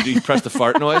problem? And they'd press the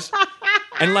fart noise.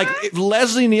 And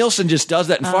Leslie Nielsen just does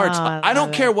that in farts. I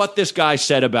don't care what this guy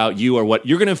said about you or what.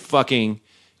 You're going to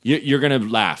you're going to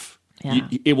laugh. Yeah.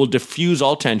 It will diffuse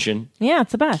all tension. Yeah,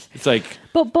 it's the best. It's like...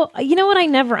 But you know what I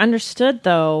never understood,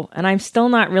 though, and I'm still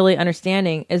not really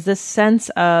understanding, is this sense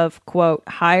of, quote,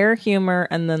 higher humor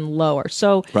and then lower.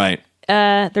 So right.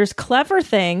 There's clever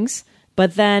things,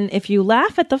 but then if you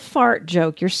laugh at the fart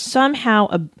joke, you're somehow...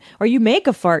 or you make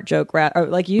a fart joke, or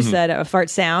like you said, a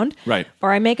fart sound. Right.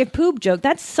 Or I make a poop joke.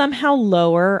 That's somehow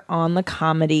lower on the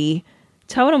comedy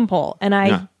totem pole. And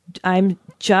I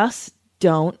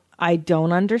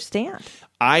don't understand.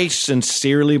 I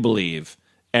sincerely believe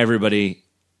everybody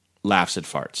laughs at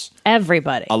farts.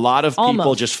 Everybody. A lot of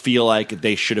people just feel like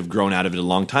they should have grown out of it a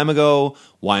long time ago.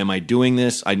 Why am I doing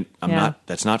this? I'm not.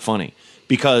 That's not funny.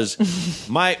 Because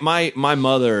my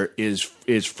mother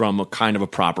is from a kind of a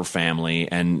proper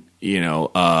family, and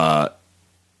it's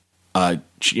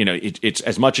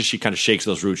as much as she kind of shakes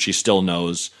those roots, she still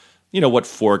knows what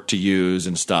fork to use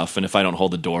and stuff. And if I don't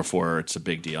hold the door for her, it's a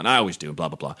big deal. And I always do, blah,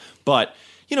 blah, blah. But,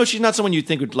 she's not someone you'd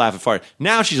think would laugh at fart.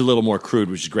 Now she's a little more crude,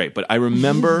 which is great. But I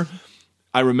remember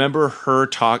her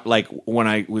talk, like when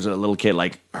I was a little kid,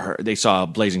 like they saw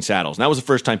Blazing Saddles. And that was the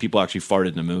first time people actually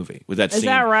farted in a movie. With that scene. Is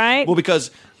that right? Well,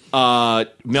 because...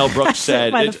 Mel Brooks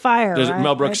said by the fire, right?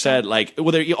 Mel Brooks said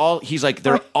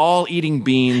they're all eating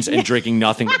beans and drinking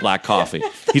nothing but black coffee.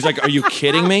 He's like, are you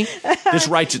kidding me? This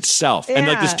writes itself. And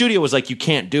the studio was like, you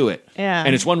can't do it. Yeah.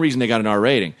 And it's one reason they got an R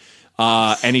rating.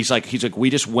 And he's like, we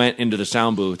just went into the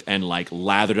sound booth and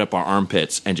lathered up our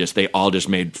armpits and they all just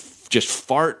made just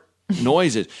fart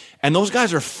noises. And those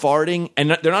guys are farting,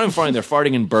 and they're not even farting, they're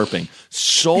farting and burping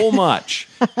so much.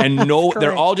 And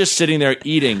they're all just sitting there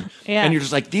eating. Yeah. And you're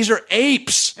just like, these are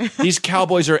apes. These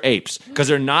cowboys are apes. Because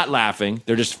they're not laughing.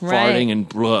 They're just farting and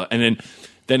blah. And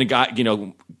then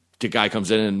the guy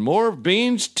comes in and more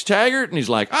beans, Taggart? And he's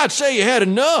like, I'd say you had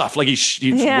enough. Like he's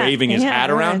waving his hat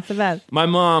around. It's the best. My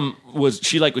mom was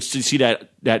to see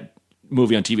that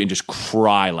movie on TV and just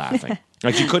cry laughing.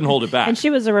 Like she couldn't hold it back. And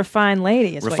she was a refined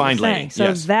lady, is refined what you're lady. saying. So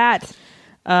yes. that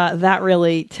that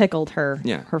really tickled her.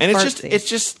 Yeah, her and fartsy.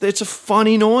 it's a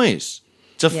funny noise.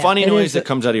 It's a funny noise that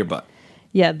comes out of your butt.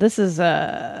 Yeah, this is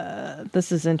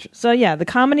interesting. So yeah, the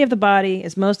comedy of the body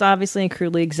is most obviously and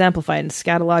crudely exemplified in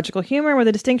scatological humor, where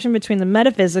the distinction between the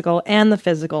metaphysical and the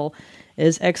physical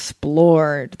is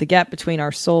explored. The gap between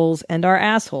our souls and our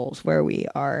assholes, where we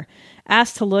are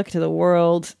asked to look to the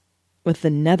world with the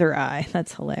nether eye.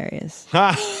 That's hilarious.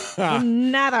 The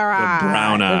nether eye. The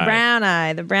brown eye. The brown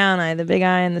eye. The brown eye. The big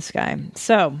eye in the sky.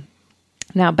 So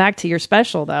now back to your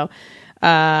special, though.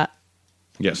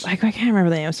 Yes. I can't remember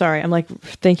the name. I'm sorry. I'm like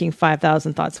thinking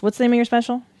 5,000 thoughts. What's the name of your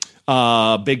special?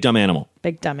 Big Dumb Animal.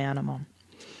 Big Dumb Animal.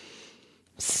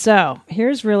 So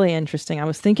here's really interesting. I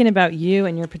was thinking about you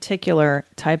and your particular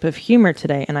type of humor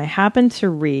today, and I happened to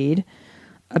read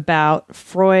about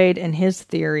Freud and his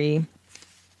theory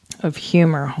of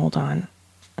humor. Hold on.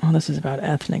 Oh, this is about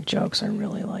ethnic jokes. I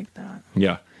really like that.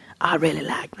 Yeah. I really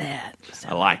like that.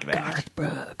 I like that. Garth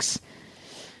Brooks.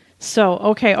 So,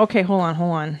 okay, hold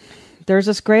on. There's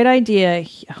this great idea.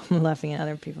 I'm laughing at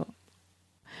other people.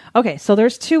 Okay, so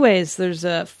there's two ways. There's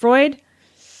Freud.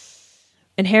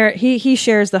 He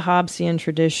shares the Hobbesian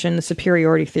tradition, the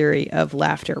superiority theory of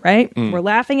laughter, right? We're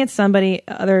laughing at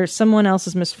someone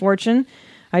else's misfortune.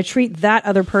 I treat that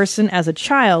other person as a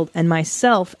child and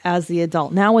myself as the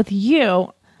adult. Now with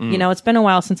you, it's been a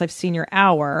while since I've seen your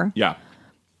hour. Yeah.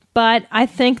 But I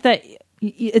think that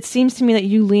it seems to me that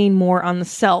you lean more on the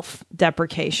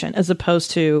self-deprecation as opposed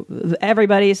to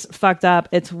everybody's fucked up.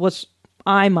 It's what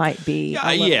I might be.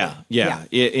 Yeah.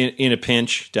 In a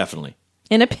pinch, definitely.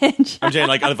 In a pinch. I'm saying,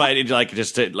 like, if I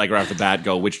just to, right off the bat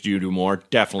go, which do you do more?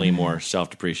 Definitely more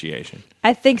self-depreciation.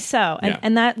 I think so.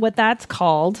 And that what that's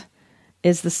called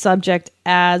is the subject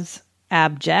as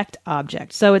abject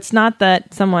object. So it's not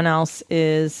that someone else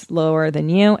is lower than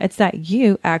you. It's that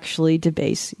you actually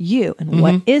debase you. And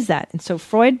what is that? And so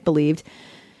Freud believed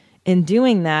in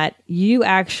doing that, you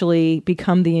actually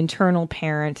become the internal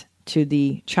parent to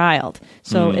the child.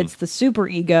 So it's the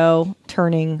superego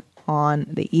turning on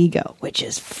the ego, which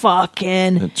is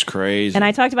fucking... That's crazy. And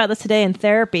I talked about this today in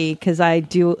therapy because I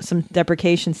do some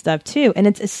deprecation stuff too. And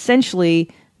it's essentially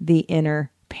the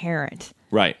inner parent.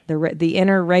 Right. The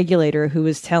inner regulator who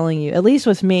is telling you, at least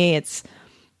with me, it's,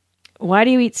 why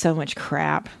do you eat so much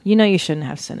crap? You know you shouldn't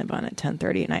have Cinnabon at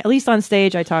 10:30 at night. At least on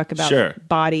stage, I talk about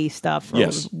body stuff, or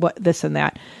what this and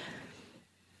that.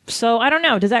 So I don't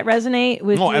know. Does that resonate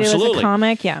with you as a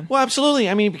comic? Yeah. Well, absolutely.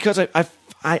 I mean, because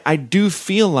I do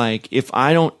feel like if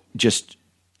I don't just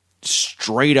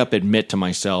straight up admit to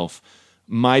myself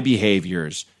my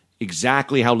behaviors,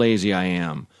 exactly how lazy I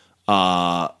am,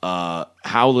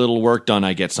 how little work done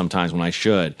I get sometimes when I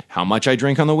should, how much I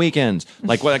drink on the weekends,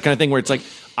 like what that kind of thing, where it's like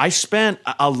I spent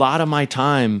a lot of my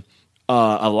time,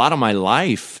 a lot of my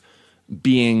life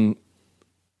being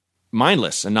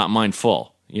mindless and not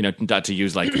mindful, not to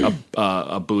use like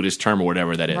a Buddhist term or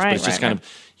whatever that is, but it's just kind of,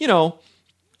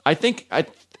 I think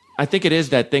it is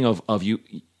that thing of you,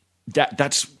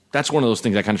 that's one of those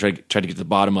things I kind of try to get to the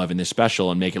bottom of in this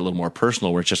special and make it a little more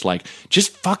personal, where it's just like,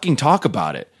 just fucking talk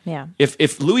about it. Yeah.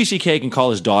 If Louis C.K. can call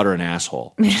his daughter an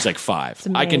asshole, she's like 5.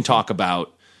 I can talk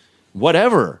about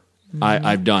whatever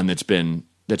I've done that's been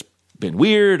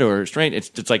weird or strange.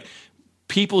 It's like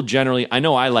people generally. I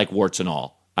know I like warts and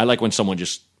all. I like when someone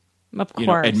just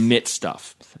admits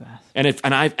stuff.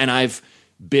 And I've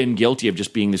been guilty of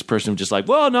just being this person who's just like,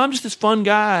 well, no, I'm just this fun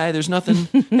guy. There's nothing.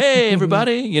 Hey,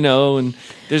 everybody, and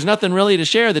there's nothing really to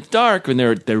share that's dark when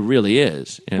there really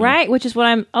is. Right, which is what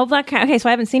I'm. Oh, okay. So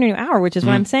I haven't seen your new hour, which is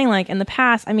what I'm saying. Like in the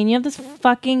past, I mean, you have this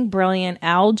fucking brilliant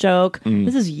owl joke.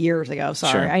 This is years ago.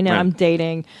 Sorry, sure. I know I'm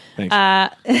dating. Thanks.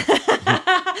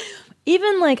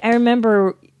 Even like I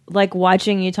remember like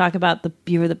watching you talk about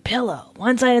you were the pillow.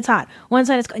 One side it's hot, one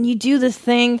side it's cold, and you do this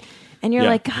thing. And you're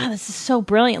like, God, this is so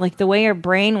brilliant. Like the way your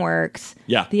brain works,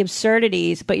 the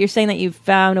absurdities. But you're saying that you've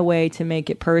found a way to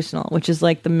make it personal, which is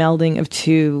like the melding of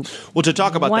two. Well, to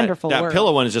talk about wonderful that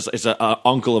pillow one is just it's an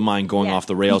uncle of mine going off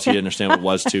the rails. He didn't understand what it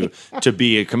was to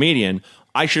be a comedian.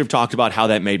 I should have talked about how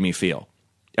that made me feel.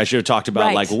 I should have talked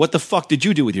about like, well, what the fuck did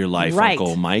you do with your life,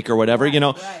 Uncle Mike, or whatever.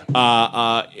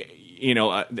 That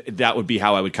would be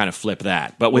how I would kind of flip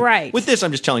that. But with this,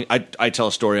 I'm just telling. I tell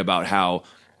a story about how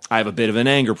I have a bit of an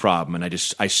anger problem, and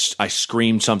I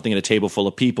screamed something at a table full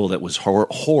of people that was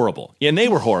horrible. Yeah, and they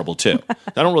were horrible too.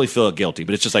 I don't really feel guilty,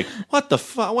 but it's just like, what the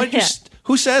fuck?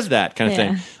 Who says that kind of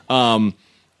thing?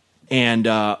 And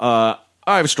I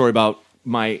have a story about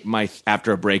my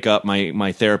after a breakup,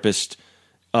 my therapist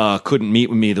couldn't meet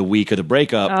with me the week of the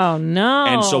breakup. Oh no!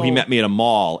 And so he met me at a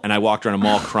mall, and I walked around a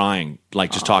mall crying,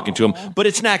 like just talking to him. But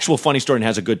it's an actual funny story and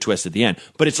has a good twist at the end.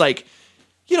 But it's like,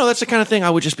 that's the kind of thing I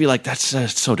would just be like, that's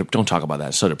don't talk about that.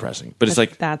 It's so depressing. But it's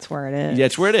like, that's where it is. Yeah,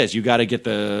 it's where it is. You got to get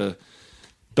the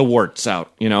warts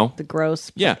out, The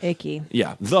gross, yeah, icky.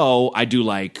 Yeah. Though I do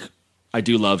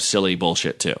love silly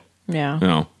bullshit too.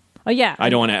 Yeah. Oh yeah. I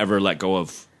don't want to ever let go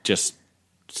of just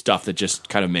stuff that just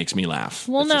kind of makes me laugh.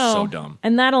 Well, it's just so dumb.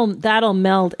 And that'll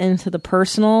meld into the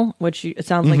personal, which it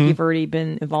sounds like you've already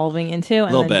been evolving into,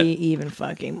 and then be even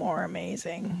fucking more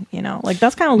amazing. Like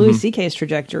that's kind of Louis C.K.'s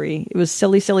trajectory. It was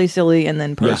silly, silly, silly, and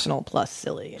then personal plus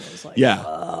silly, and it was like,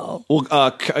 whoa.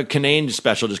 Well, Kanane's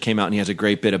special just came out, and he has a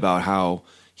great bit about how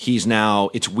he's now.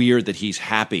 It's weird that he's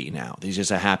happy now. He's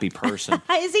just a happy person.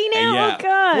 Is he now? Yeah. Oh,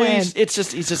 God. Well, he's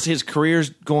just his career's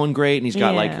going great, and he's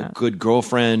got like a good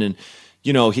girlfriend, and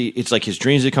it's like his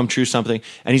dreams have come true. Something,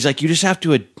 and he's like, you just have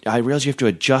to. I realize you have to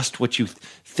adjust what you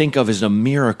think of as a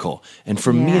miracle, and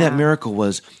for me, that miracle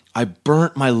was I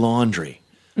burnt my laundry.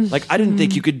 Like, I didn't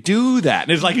think you could do that.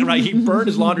 And it's like, right, he burned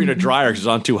his laundry in a dryer because it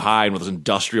was on too high and with those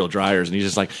industrial dryers. And he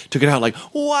just like took it out like,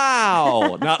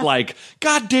 wow. Not like,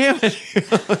 God damn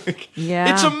it.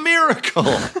 Yeah. It's a miracle.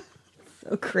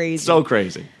 So crazy. So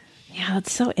crazy. Yeah,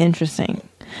 that's so interesting.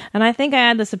 And I think I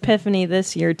had this epiphany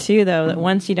this year too, though, that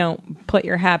once you don't put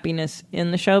your happiness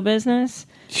in the show business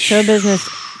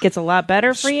gets a lot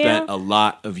better for you. Spent a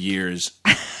lot of years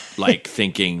like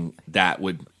thinking I'll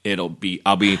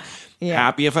be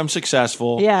happy if I'm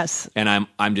successful. Yes. And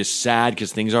I'm just sad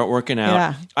because things aren't working out.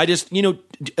 Yeah. I just,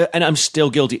 and I'm still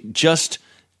guilty. Just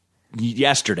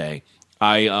yesterday,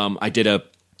 I did a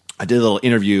little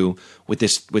interview with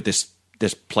this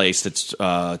place that's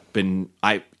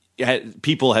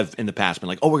people have in the past been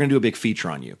like, oh, we're going to do a big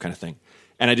feature on you kind of thing.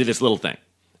 And I did this little thing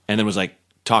and then was like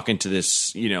talking to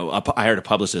this, I hired a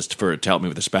publicist to help me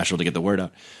with the special to get the word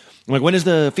out. I'm like, when is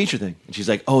the feature thing? And she's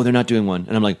like, oh, they're not doing one.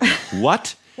 And I'm like,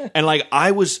 what? And like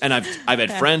I've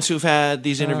had friends who've had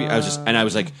these interviews. I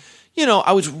was like,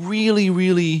 I was really,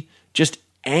 really just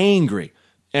angry.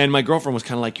 And my girlfriend was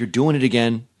kind of like, you're doing it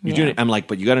again. You're doing it. I'm like,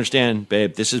 but you got to understand,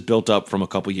 babe, this is built up from a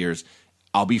couple years.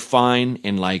 I'll be fine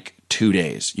in like 2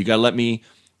 days. You got to let me,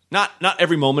 not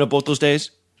every moment of both those days,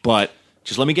 but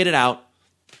just let me get it out.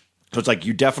 So it's like,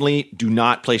 you definitely do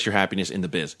not place your happiness in the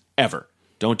biz, ever.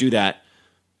 Don't do that.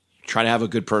 Try to have a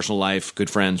good personal life, good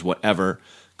friends, whatever.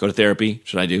 Go to therapy,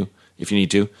 should I do, if you need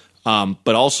to.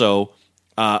 But also,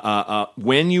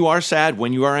 when you are sad,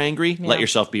 when you are angry, let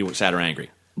yourself be sad or angry.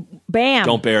 Bam.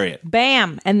 Don't bury it.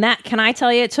 Bam. And that, can I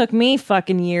tell you, it took me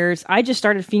fucking years. I just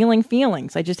started feeling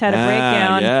feelings. I just had a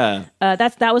breakdown. Yeah.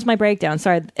 That was my breakdown.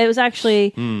 Sorry. It was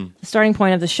actually the starting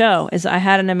point of the show is I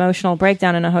had an emotional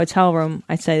breakdown in a hotel room.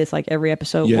 I say this like every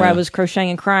episode where I was crocheting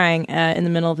and crying in the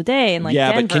middle of the day. And like,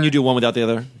 Denver. But can you do one without the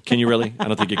other? Can you really? I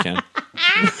don't think you can.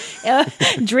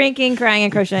 Drinking, crying,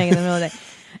 and crocheting in the middle of the day.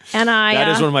 And that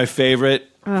is one of my favorite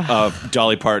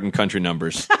Dolly Parton country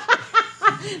numbers.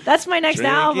 That's my next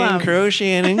album.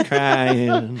 Crocheting and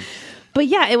crying. But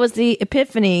yeah, it was the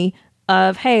epiphany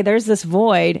of, hey, there's this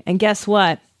void, and guess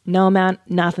what? No amount,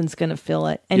 nothing's going to fill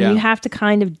it. And you have to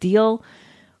kind of deal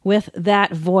with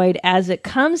that void as it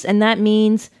comes, and that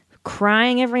means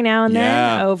crying every now and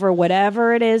then over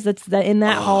whatever it is that's in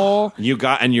that hole. You're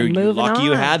lucky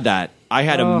you had that. I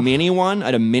had a mini one. I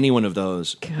had a mini one of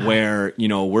those where,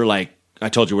 we're like, I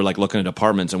told you we're like looking at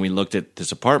apartments, and we looked at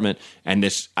this apartment, and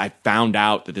I found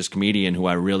out that this comedian who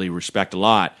I really respect a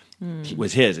lot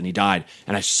was his, and he died.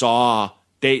 And I saw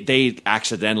they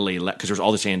accidentally because there's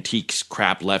all this antiques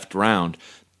crap left around.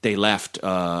 They left,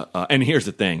 and here's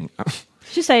the thing.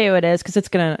 Just say who it is, because it's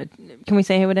gonna. Can we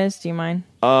say who it is? Do you mind?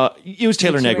 It was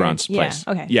Taylor Negron's place.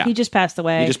 Yeah. Okay. Yeah. He just passed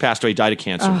away. He died of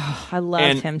cancer. Oh, I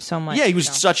loved him so much. Yeah, he was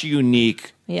such a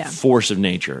unique force of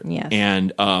nature. Yes.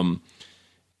 And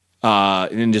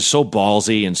just so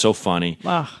ballsy and so funny.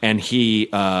 And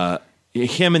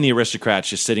him and the aristocrats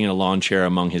just sitting in a lawn chair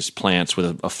among his plants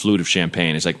with a flute of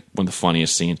champagne is like one of the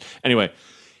funniest scenes. Anyway,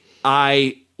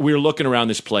 we were looking around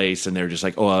this place, and they're just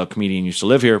like, oh, a comedian used to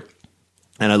live here.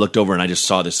 And I looked over, and I just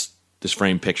saw this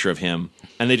framed picture of him,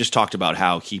 and they just talked about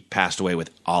how he passed away with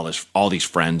all these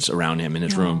friends around him in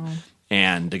his room,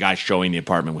 and the guy showing the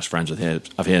apartment was friends with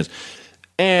his.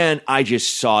 And I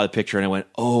just saw the picture, and I went,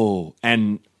 oh,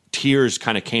 and tears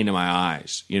kind of came to my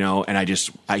eyes, and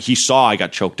he saw I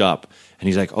got choked up, and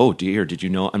he's like, oh dear, did you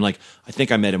know? I'm like, I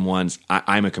think I met him once.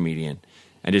 I'm a comedian.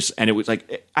 And it was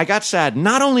like, I got sad,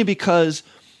 not only because,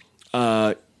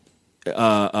 I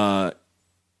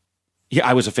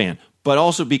was a fan, but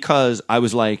also because I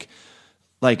was like,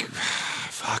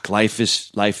 fuck, life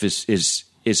is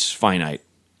finite,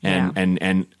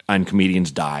 and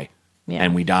comedians die,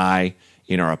 and we die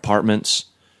in our apartments.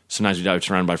 Sometimes we die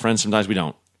surrounded by friends. Sometimes we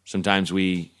don't. Sometimes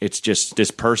it's just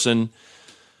this person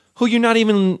who you're not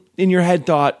even in your head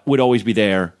thought would always be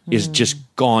there is just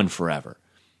gone forever.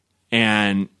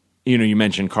 And, you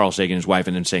mentioned Carl Sagan and his wife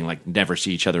and them saying, like, never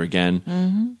see each other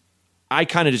again. I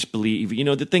kind of just believe,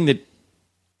 the thing that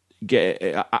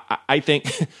I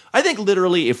think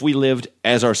literally if we lived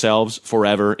as ourselves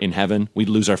forever in heaven, we'd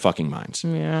lose our fucking minds.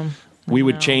 Yeah. We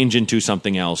would change into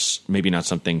something else, maybe not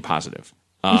something positive.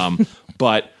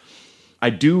 But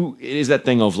it is that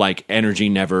thing of like energy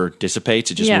never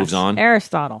dissipates. It just moves on.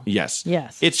 Aristotle. Yes.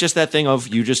 Yes. It's just that thing of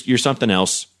you're something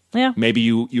else. Yeah. Maybe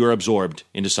you're absorbed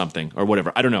into something or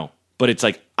whatever. I don't know. But it's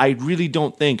like, I really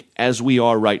don't think as we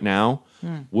are right now,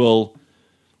 we'll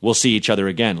see each other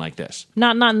again like this.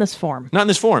 Not in this form. Not in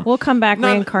this form. We'll come back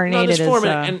reincarnated. Not in this form.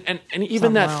 As, and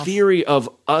even that else. theory of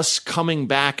us coming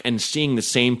back and seeing the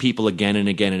same people again and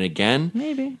again and again.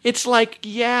 Maybe. It's like,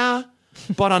 yeah,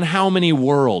 but on how many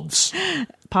worlds?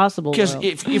 Possible. Because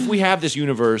if we have this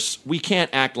universe, we can't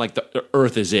act like the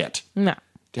Earth is it. No.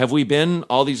 Have we been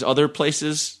all these other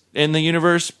places in the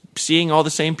universe seeing all the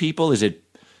same people? Is it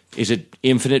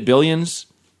infinite billions?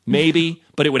 Maybe,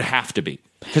 but it would have to be.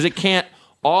 Because it can't.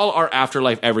 All our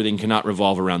afterlife, everything cannot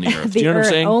revolve around the Earth. Do you know what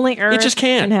I'm saying? Only Earth it just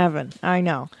can't. and heaven. I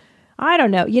know. I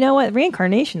don't know. You know what?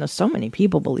 Reincarnation, though, so many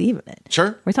people believe in it.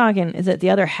 Sure. We're talking, is it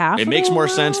the other half It of makes the more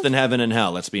world? sense than heaven and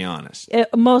hell, let's be honest.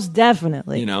 Most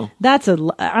definitely. That's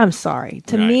I'm sorry.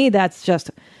 To me,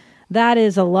 that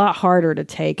is a lot harder to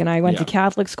take. And I went to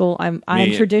Catholic school. I'm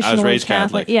traditionally I was raised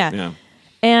Catholic. Yeah.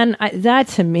 And that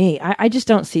to me, I just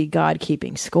don't see God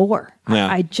keeping score.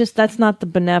 Yeah. That's not the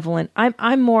benevolent.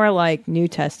 I'm more like New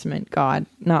Testament God,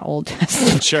 not Old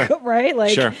Testament. Sure. Right?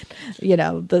 Like, sure.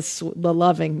 The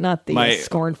loving, not the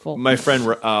scornful. My friend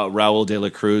Raul de la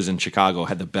Cruz in Chicago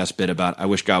had the best bit about, I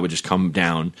wish God would just come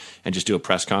down and just do a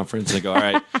press conference and go, all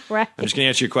right, right. I'm just going to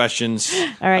answer your questions.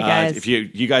 All right, guys. If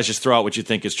you guys just throw out what you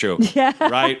think is true. Yeah.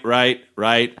 Right.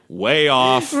 Way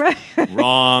off. Right.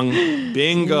 Wrong.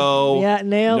 Bingo. Yeah,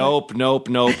 nailed Nope.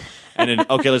 And then,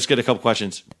 okay, let's get a couple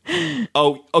questions.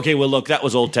 Oh, okay, well, look, that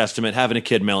was Old Testament. Having a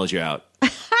kid mellows you out.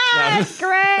 That's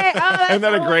great. Oh, that's Isn't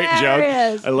that a great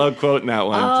hilarious. joke? I love quoting that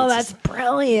one. Oh, that's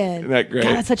brilliant. Isn't that great?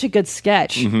 God, that's such a good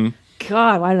sketch.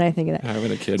 God, why didn't I think of that?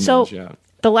 Having a kid mellows you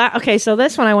out. Okay, so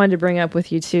this one I wanted to bring up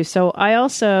with you too. So I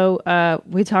also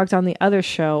we talked on the other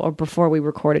show or before we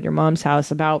recorded Your Mom's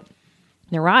House about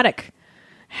neurotic,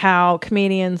 how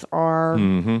comedians are.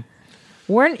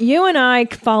 You and I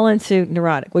fall into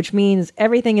neurotic, which means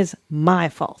everything is my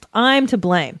fault. I'm to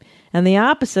blame. And the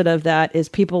opposite of that is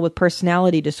people with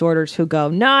personality disorders who go,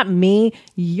 not me,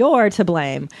 you're to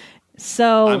blame.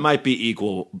 So I might be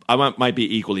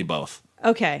equally both.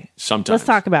 Okay. Sometimes. Let's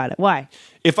talk about it. Why?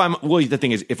 The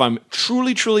thing is, if I'm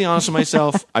truly, truly honest with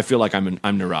myself, I feel like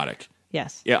I'm neurotic.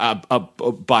 Yes. Yeah.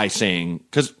 By saying,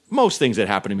 because most things that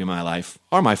happen to me in my life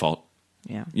are my fault.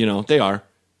 Yeah. They are.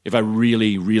 If I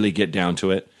really, really get down to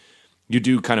it, you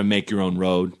do kind of make your own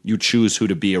road. You choose who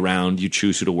to be around. You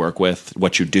choose who to work with,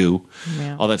 what you do,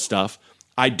 all that stuff.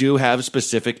 I do have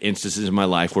specific instances in my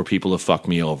life where people have fucked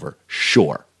me over.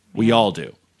 Sure. We all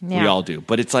do. Yeah. We all do.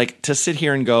 But it's like to sit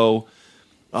here and go,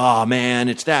 oh, man,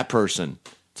 it's that person.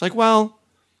 It's like, well,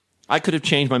 I could have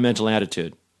changed my mental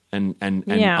attitude and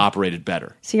operated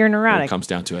better. So you're neurotic. When it comes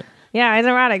down to it. Yeah, I'm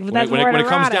neurotic. But When it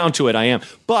comes down to it, I am.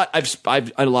 But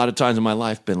I've a lot of times in my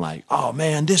life been like, oh,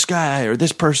 man, this guy or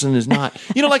this person is not.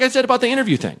 Like I said about the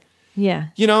interview thing. Yeah.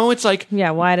 It's like.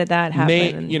 Yeah, why did that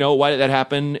happen? Why did that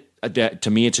happen? To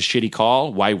me, it's a shitty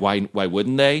call. Why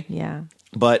wouldn't they? Yeah.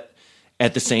 But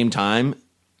at the same time,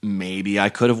 maybe I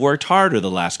could have worked harder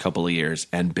the last couple of years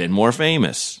and been more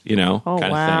famous, Oh, kind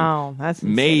of wow. thing. That's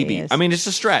maybe. insidious. I mean, it's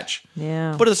a stretch.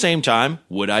 Yeah. But at the same time,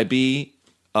 would I be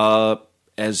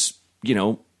as,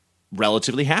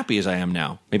 relatively happy as I am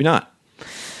now? Maybe not.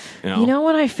 You know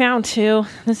what I found too?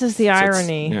 This is the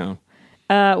irony.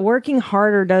 Working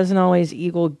harder doesn't always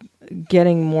equal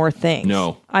getting more things.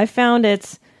 No. I found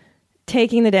it's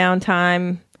taking the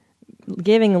downtime,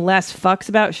 giving less fucks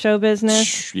about show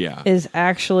business is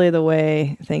actually the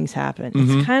way things happen.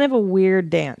 It's kind of a weird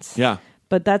dance. Yeah.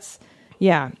 But that's,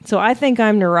 So I think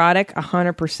I'm neurotic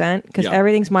 100% because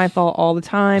everything's my fault all the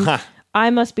time. I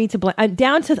must be to blame.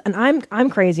 And I'm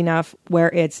crazy enough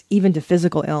where it's even to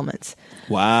physical ailments.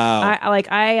 Wow.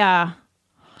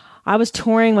 I was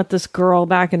touring with this girl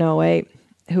back in 2008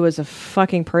 who was a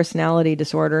fucking personality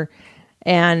disorder,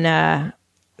 and I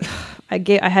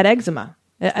had eczema.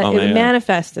 It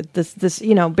manifested this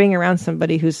being around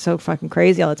somebody who's so fucking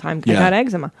crazy all the time. I got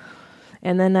eczema,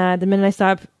 and then the minute I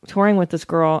stopped touring with this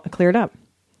girl, it cleared up.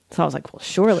 So I was like, well,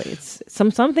 surely it's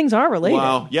some things are related.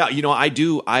 Wow. Yeah.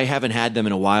 I haven't had them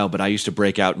in a while, but I used to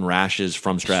break out in rashes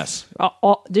from stress.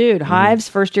 Dude, hives,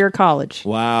 first year of college.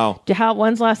 Wow.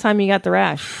 When's the last time you got the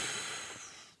rash?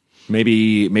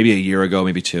 Maybe a year ago,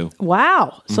 maybe 2.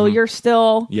 Wow. So you're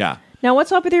still... Yeah. Now,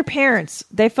 what's up with your parents?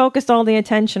 They focused all the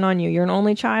attention on you. You're an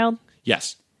only child?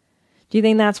 Yes. Do you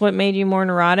think that's what made you more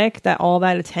neurotic? That all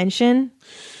that attention?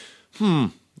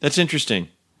 That's interesting.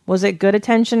 Was it good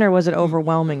attention or was it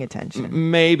overwhelming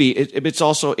attention? Maybe it's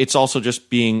also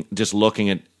just looking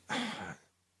at.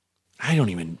 I don't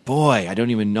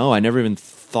even know. I never even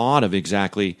thought of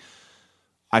exactly.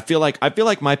 I feel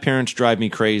like my parents drive me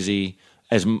crazy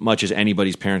as much as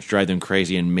anybody's parents drive them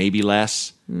crazy, and maybe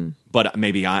less. But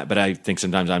I think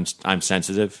sometimes I'm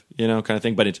sensitive, kind of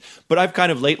thing. But I've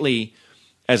kind of lately,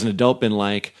 as an adult, been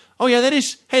like, oh yeah, that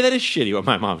is shitty what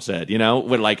my mom said,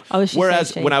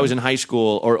 whereas when I was in high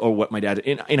school or what my dad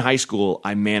in high school,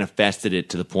 I manifested it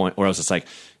to the point where I was just like,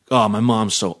 oh, my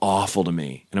mom's so awful to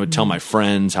me. And I would tell my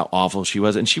friends how awful she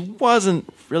was. And she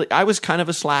wasn't really, I was kind of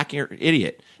a slacker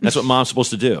idiot. That's what mom's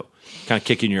supposed to do. Kind of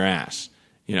kicking your ass,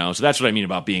 so that's what I mean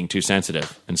about being too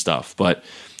sensitive and stuff. But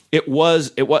it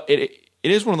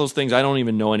is one of those things I don't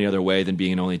even know any other way than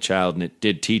being an only child. And it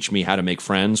did teach me how to make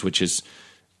friends, which is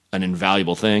an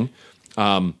invaluable thing.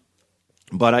 But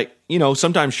I,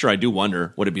 sometimes sure I do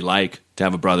wonder what it'd be like to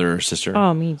have a brother or sister.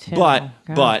 Oh, me too.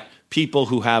 But people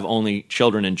who have only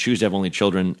children and choose to have only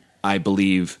children, I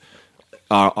believe,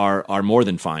 are more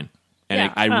than fine.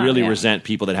 And I really resent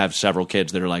people that have several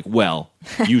kids that are like, well,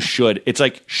 you should. It's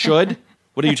like, should?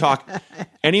 What are you talking?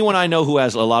 Anyone I know who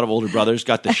has a lot of older brothers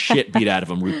got the shit beat out of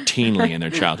them routinely in their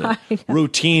childhood.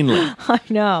 Routinely. I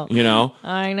know.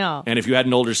 I know. And if you had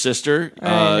an older sister,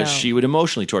 she would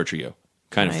emotionally torture you,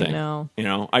 kind of thing. I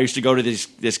know. I used to go to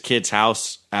this kid's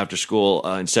house after school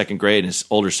in second grade, and his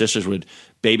older sisters would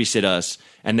babysit us,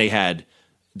 and they had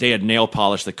nail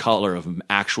polish the color of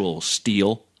actual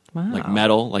steel. Wow. Like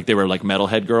metal, like they were like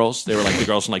metalhead girls. They were like the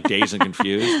girls from like Dazed and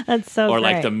Confused. That's so or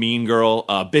great. like the mean girl,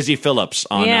 Busy Phillips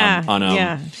on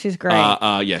yeah, she's great.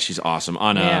 Yeah, she's awesome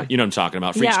on you know what I'm talking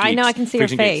about. Freaks, I know, Geeks, I can see her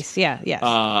face. Yeah, yes.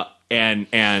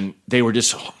 And they were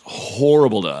just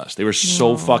horrible to us. They were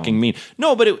so fucking mean.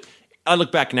 No, but I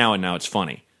look back now and now it's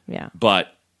funny. Yeah.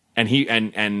 But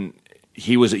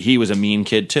he was a mean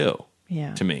kid too.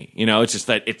 Yeah. To me, it's just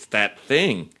that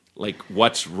thing. Like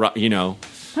what's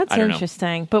That's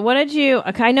interesting. But what did you?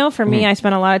 I know for me, I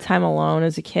spent a lot of time alone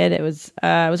as a kid. It was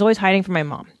I was always hiding from my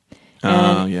mom.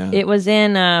 And it was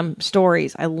in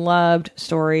stories. I loved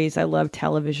stories. I loved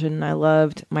television. I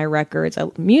loved my records.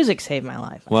 Music saved my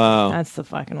life. Wow, that's the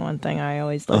fucking one thing I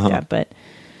always looked at. But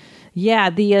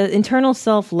yeah, the internal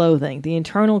self-loathing, the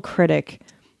internal critic,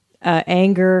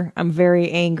 anger. I'm very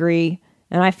angry.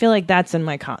 And I feel like that's in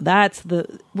my that's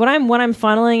what I'm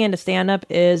funneling into stand up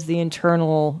is the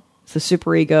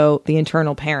superego, the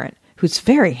internal parent who's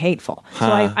very hateful. So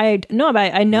I know about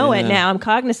it. I know it now. I'm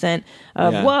cognizant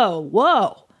of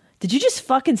whoa. Did you just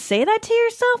fucking say that to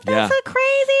yourself? That's a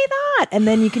crazy thought. And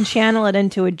then you can channel it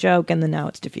into a joke and then now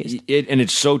it's diffused. And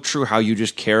it's so true how you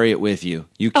just carry it with you.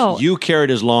 You carry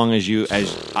it as long as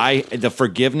the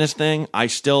forgiveness thing, I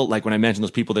still, like when I mentioned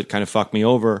those people that kind of fucked me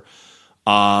over,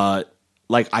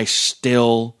 like I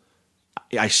still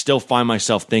find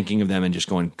myself thinking of them and just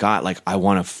going, God, like I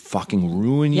want to fucking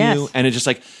ruin you. And it's just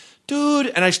like, dude.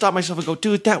 And I stop myself and go,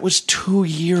 dude, that was 2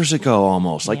 years ago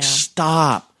almost. Like,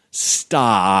 stop.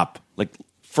 Like,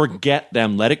 forget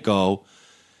them, let it go.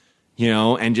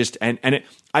 And just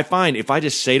I find if I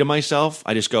just say to myself,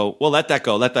 I just go, well, let that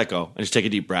go. I just take a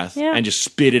deep breath and just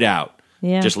spit it out.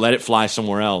 Yeah. Just let it fly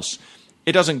somewhere else.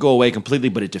 It doesn't go away completely,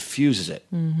 but it diffuses it.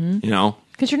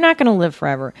 Because you're not going to live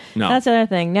forever. No. That's the other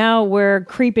thing. Now we're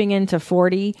creeping into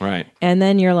 40. Right. And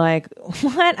then you're like,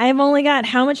 what? I've only got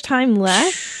how much time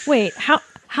left? Wait, how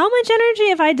much energy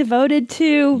have I devoted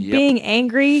to being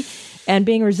angry and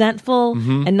being resentful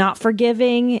and not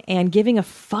forgiving and giving a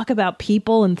fuck about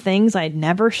people and things I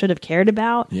never should have cared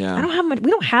about? Yeah. We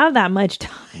don't have that much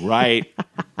time.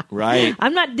 Right.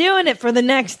 I'm not doing it for the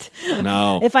next.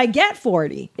 No. If I get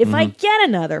 40, if I get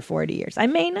another 40 years, I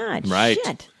may not. Right.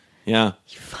 Shit. Yeah.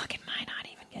 You fucking might not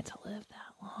even get to live that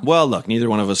long. Well, look, neither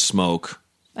one of us smoke.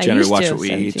 Generally watch what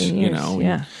we eat,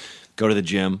 years, go to the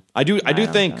gym. I do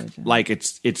think like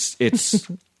it's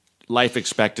life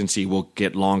expectancy will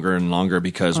get longer and longer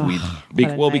because we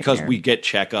get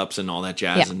checkups and all that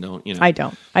jazz and don't. I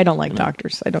don't like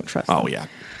doctors. I don't trust them. Oh yeah.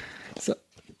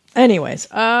 Anyways,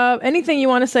 anything you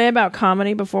want to say about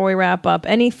comedy before we wrap up?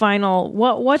 Any final?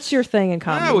 What's your thing in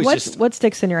comedy? What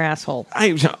sticks in your asshole?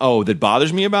 That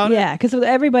bothers me about it? Yeah, because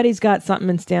everybody's got something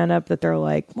in stand up that they're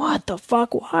like, what the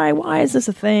fuck? Why is this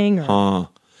a thing?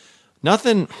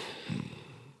 Nothing.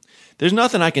 There's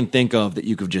nothing I can think of that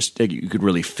you could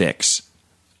really fix.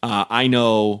 I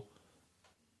know.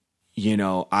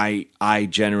 I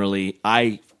generally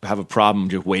have a problem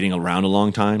just waiting around a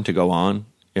long time to go on.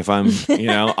 If I'm,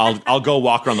 I'll go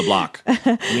walk around the block.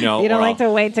 You don't like to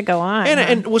wait to go on.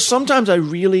 And sometimes I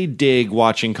really dig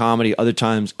watching comedy. Other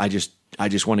times I just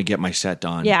want to get my set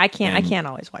done. Yeah, I can't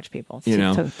always watch people.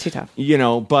 It's too tough.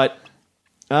 But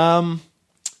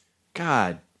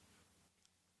God,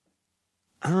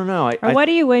 I don't know. What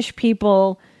do you wish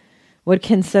people would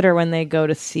consider when they go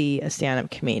to see a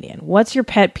stand-up comedian? What's your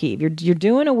pet peeve? You're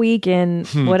doing a week in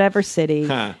whatever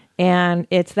city. And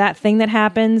it's that thing that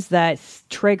happens, that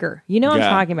trigger. You know what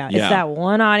I'm talking about. Yeah. It's that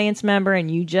one audience member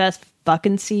and you just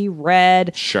fucking see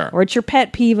red. Sure. Or it's your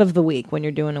pet peeve of the week when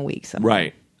you're doing a week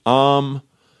somewhere. Right.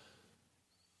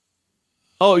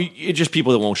 It's just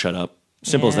people that won't shut up.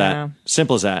 Simple as that.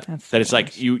 Simple as that. That it's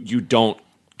like you don't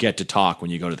get to talk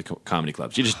when you go to the comedy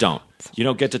clubs. You just don't. You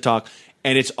don't get to talk.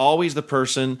 And it's always the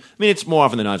person. I mean, it's more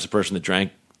often than not it's the person that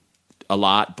drank a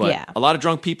lot. But a lot of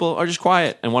drunk people are just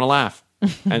quiet and want to laugh.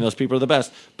 And those people are the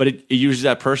best. But it usually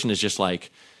that person is just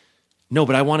like, no,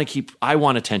 but I want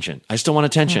attention. I still want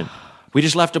attention. We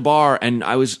just left a bar and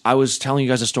I was telling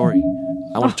you guys a story.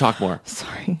 I want to talk more.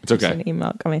 Sorry. It's okay. There's an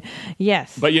email coming.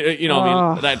 Yes. But I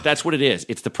mean, that's what it is.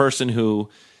 It's the person who,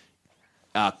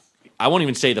 I won't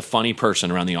even say the funny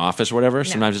person around the office or whatever. No.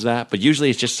 Sometimes it's that. But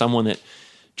usually it's just someone that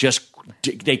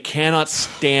they cannot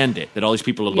stand it that all these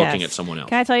people are looking at someone else.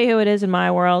 Can I tell you who it is in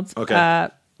my world? Okay.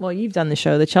 Well, you've done the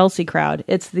show, the Chelsea crowd.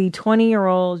 It's the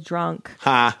 20-year-old drunk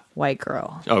white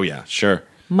girl. Oh, yeah, sure.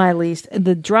 My least.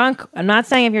 The drunk, I'm not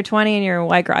saying if you're 20 and you're a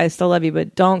white girl, I still love you,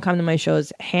 but don't come to my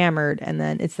shows hammered. And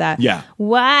then it's that,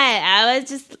 what? I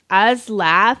was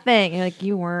laughing. You're like,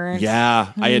 you weren't.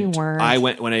 Yeah. No, you weren't. I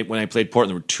went, when I played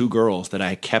Portland, there were two girls that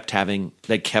I kept having,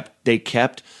 they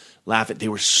kept laughing. They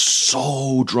were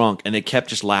so drunk and they kept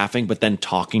just laughing, but then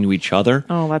talking to each other.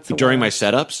 Oh, that's the during worst.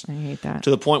 my setups. I hate that. To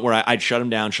the point where I'd shut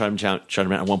them down.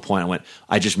 At one point,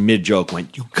 I just mid joke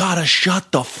went, "You gotta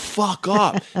shut the fuck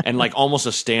up," and like almost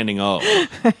a standing O,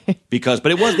 but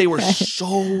they were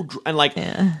so and like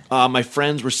my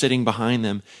friends were sitting behind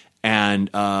them, and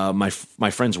my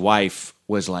friend's wife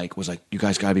was like, "You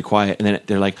guys gotta be quiet," and then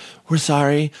they're like, "We're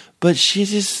sorry, but she's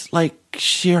just like."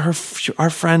 Our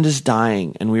friend is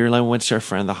dying, and we were like, went to our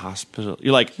friend at the hospital.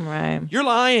 You're like, right. You're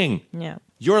lying. Yeah,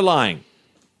 you're lying.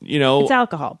 It's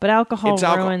alcohol, but alcohol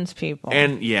ruins people.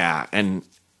 And I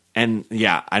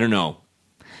don't know.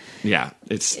 Yeah,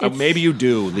 it's maybe you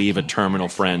do leave a terminal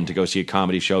friend to go see a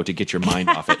comedy show to get your mind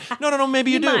off it. No,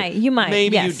 maybe you do. You might.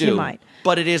 Maybe yes, you do. You might.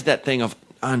 But it is that thing of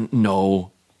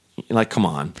no, like come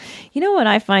on. You know what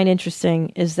I find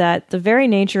interesting is that the very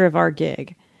nature of our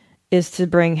gig is to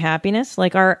bring happiness.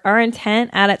 Like our intent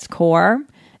at its core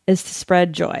is to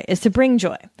spread joy, is to bring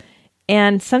joy.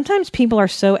 And sometimes people are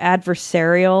so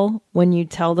adversarial when you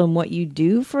tell them what you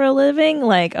do for a living.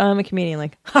 Like, I'm a comedian.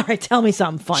 Like, all right, tell me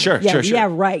something funny. Sure. Yeah,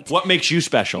 right. What makes you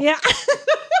special? Yeah.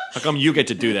 How come you get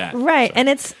to do that? Right.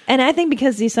 So. And I think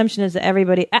because the assumption is that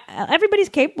everybody's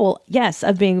capable, yes,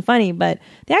 of being funny, but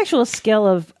the actual skill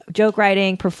of joke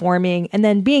writing, performing, and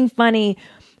then being funny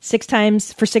 6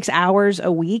 times for 6 hours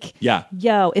a week. Yeah.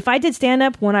 Yo, if I did stand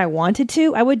up when I wanted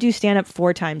to, I would do stand up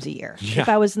 4 times a year if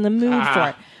I was in the mood for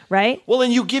it. Right? Well,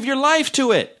 then you give your life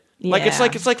to it. Yeah. Like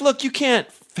it's like, look, you can't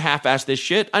half-ass this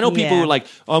shit. I know people who are like,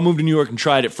 oh, I moved to New York and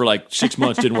tried it for like 6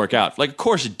 months, didn't work out. Like, of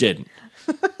course it didn't.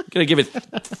 Gonna give it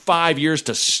 5 years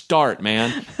to start,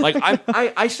 man. Like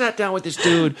I sat down with this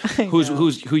dude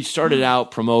who started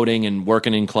out promoting and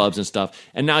working in clubs and stuff,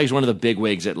 and now he's one of the big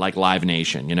wigs at like Live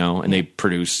Nation, and they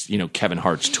produce Kevin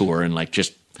Hart's tour and like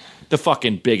just the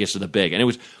fucking biggest of the big.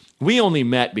 And we only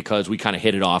met because we kind of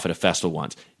hit it off at a festival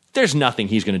once. There's nothing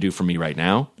he's gonna do for me right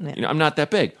now. Yeah. I'm not that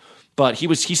big. But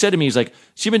he said to me, he's like,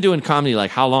 so you've been doing comedy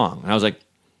like how long? And I was like,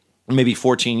 maybe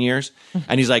 14 years.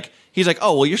 And he's like,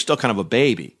 oh, well, you're still kind of a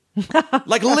baby.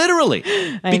 Like literally.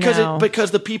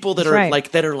 Because the people that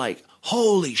are like,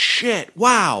 holy shit,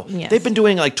 wow. Yes. They've been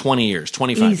doing like 20 years,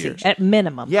 25 years. At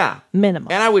minimum. Yeah. Minimum.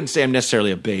 And I wouldn't say I'm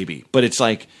necessarily a baby, but it's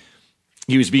like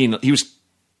he was being a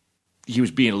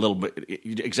little bit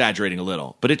exaggerating a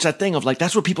little. But it's that thing of like,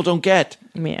 that's what people don't get.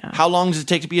 Yeah. How long does it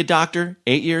take to be a doctor?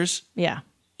 8 years? Yeah.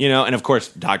 And of course,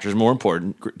 doctors are more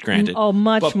important, granted. Oh,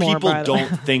 much but more. But people don't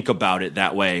think about it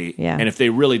that way. Yeah. And if they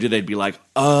really did, they'd be like,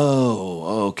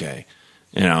 oh, okay.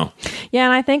 You know? Yeah,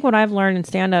 and I think what I've learned in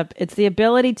stand-up, it's the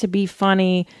ability to be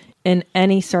funny in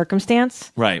any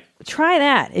circumstance. Right. Try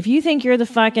that. If you think you're the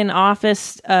fucking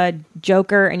office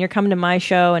joker and you're coming to my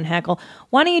show and heckle,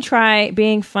 why don't you try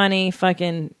being funny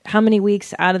fucking how many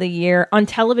weeks out of the year on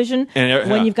television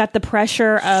when you've got the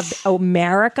pressure of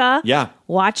America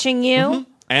watching you? Mm-hmm.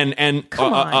 And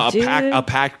Come on, a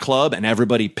packed club, and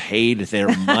everybody paid their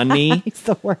money. It's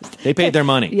the worst. They paid their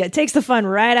money. Yeah, it takes the fun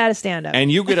right out of stand-up. And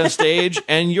you get on stage,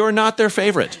 and you're not their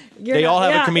favorite. They all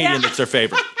have a comedian that's their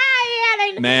favorite.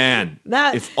 Man,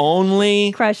 that if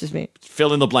only crushes me.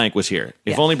 Fill in the blank was here.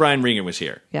 If only Brian Regan was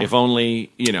here. Yeah. If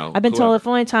only, I've been told if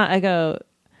only Tom. I go,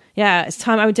 it's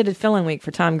Tom. I did a fill-in week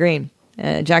for Tom Green.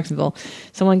 Jacksonville.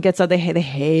 Someone gets up, they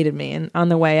hated me, and on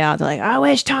the way out they're like, I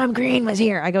wish Tom Green was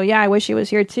here. I go, yeah, I wish he was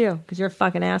here too, because you're a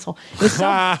fucking asshole. It was so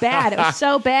bad. It was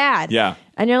so bad. Yeah.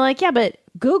 And you're like, yeah, but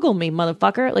Google me,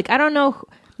 motherfucker. Like, I don't know.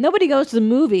 Nobody goes to the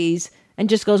movies and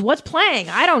just goes, what's playing?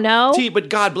 I don't know. But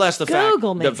God bless the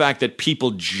fact that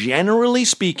people, generally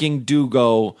speaking, do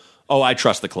go, oh, I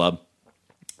trust the club.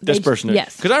 This person.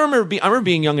 Yes. Because I remember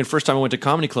being young, and first time I went to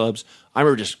comedy clubs, I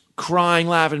remember just crying,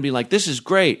 laughing, and being like, this is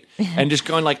great. And just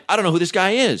going like, I don't know who this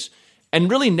guy is. And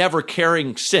really never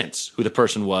caring since who the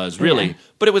person was, really. Yeah.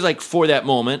 But it was like for that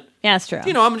moment. Yeah, that's true.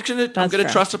 I'm going to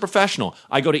trust a professional.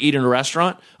 I go to eat in a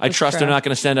restaurant. I trust they're not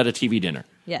going to send out a TV dinner.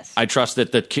 Yes. I trust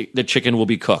that the chicken will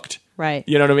be cooked. Right.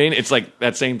 You know what I mean? It's like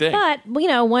that same thing. But,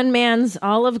 one man's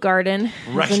Olive Garden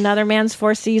is another man's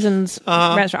Four Seasons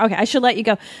restaurant. Okay, I should let you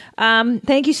go.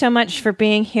 Thank you so much for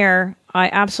being here. I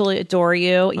absolutely adore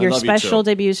you. Your special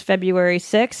debuts February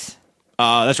 6th.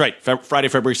 That's right. Friday,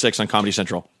 February 6th on Comedy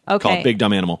Central. Okay. Called Big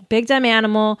Dumb Animal. Big Dumb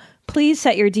Animal. Please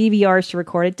set your DVRs to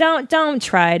record it. Don't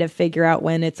try to figure out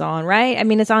when it's on, right? I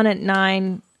mean, it's on at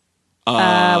 9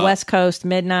 West Coast,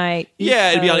 midnight.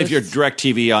 It'd be on if you're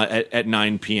DirecTV at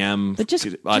 9 p.m. But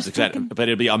but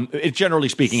it'll be on. Generally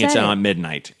speaking, it's on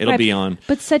midnight. It'll be on.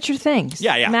 But set your things.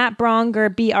 Yeah. Matt Braunger,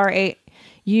 Braunger.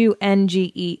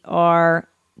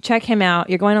 Check him out.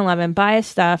 You're going to love him. Buy his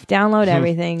stuff. Download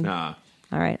everything. All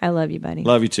right. I love you, buddy.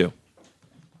 Love you too.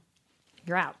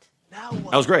 You're out. That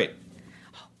was great.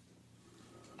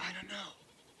 I don't know.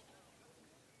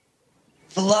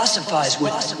 Philosophize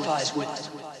with.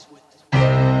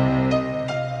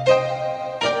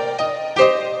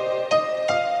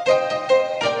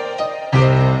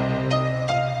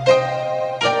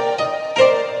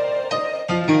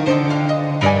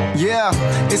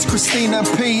 It's Christina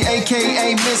P,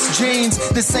 a.k.a. Miss Jeans.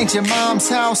 This ain't your mom's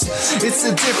house. It's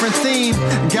a different theme.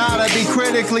 Gotta be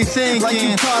critically thinking. Like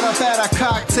you caught up at a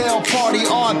cocktail party,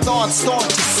 odd thoughts start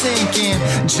to sink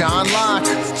in. John Locke,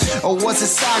 or was it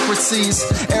Socrates?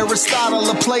 Aristotle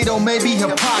or Plato, maybe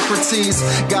Hippocrates.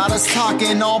 Got us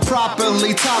talking all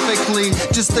properly, topically.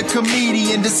 Just a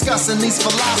comedian discussing these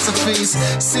philosophies.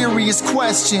 Serious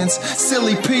questions,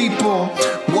 silly people.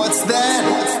 What's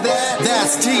that?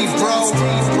 That's deep, bro.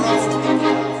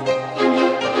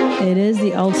 It is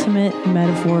the ultimate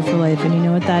metaphor for life, and you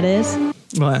know what that is?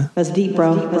 What? That's deep,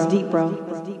 bro. That's deep, bro.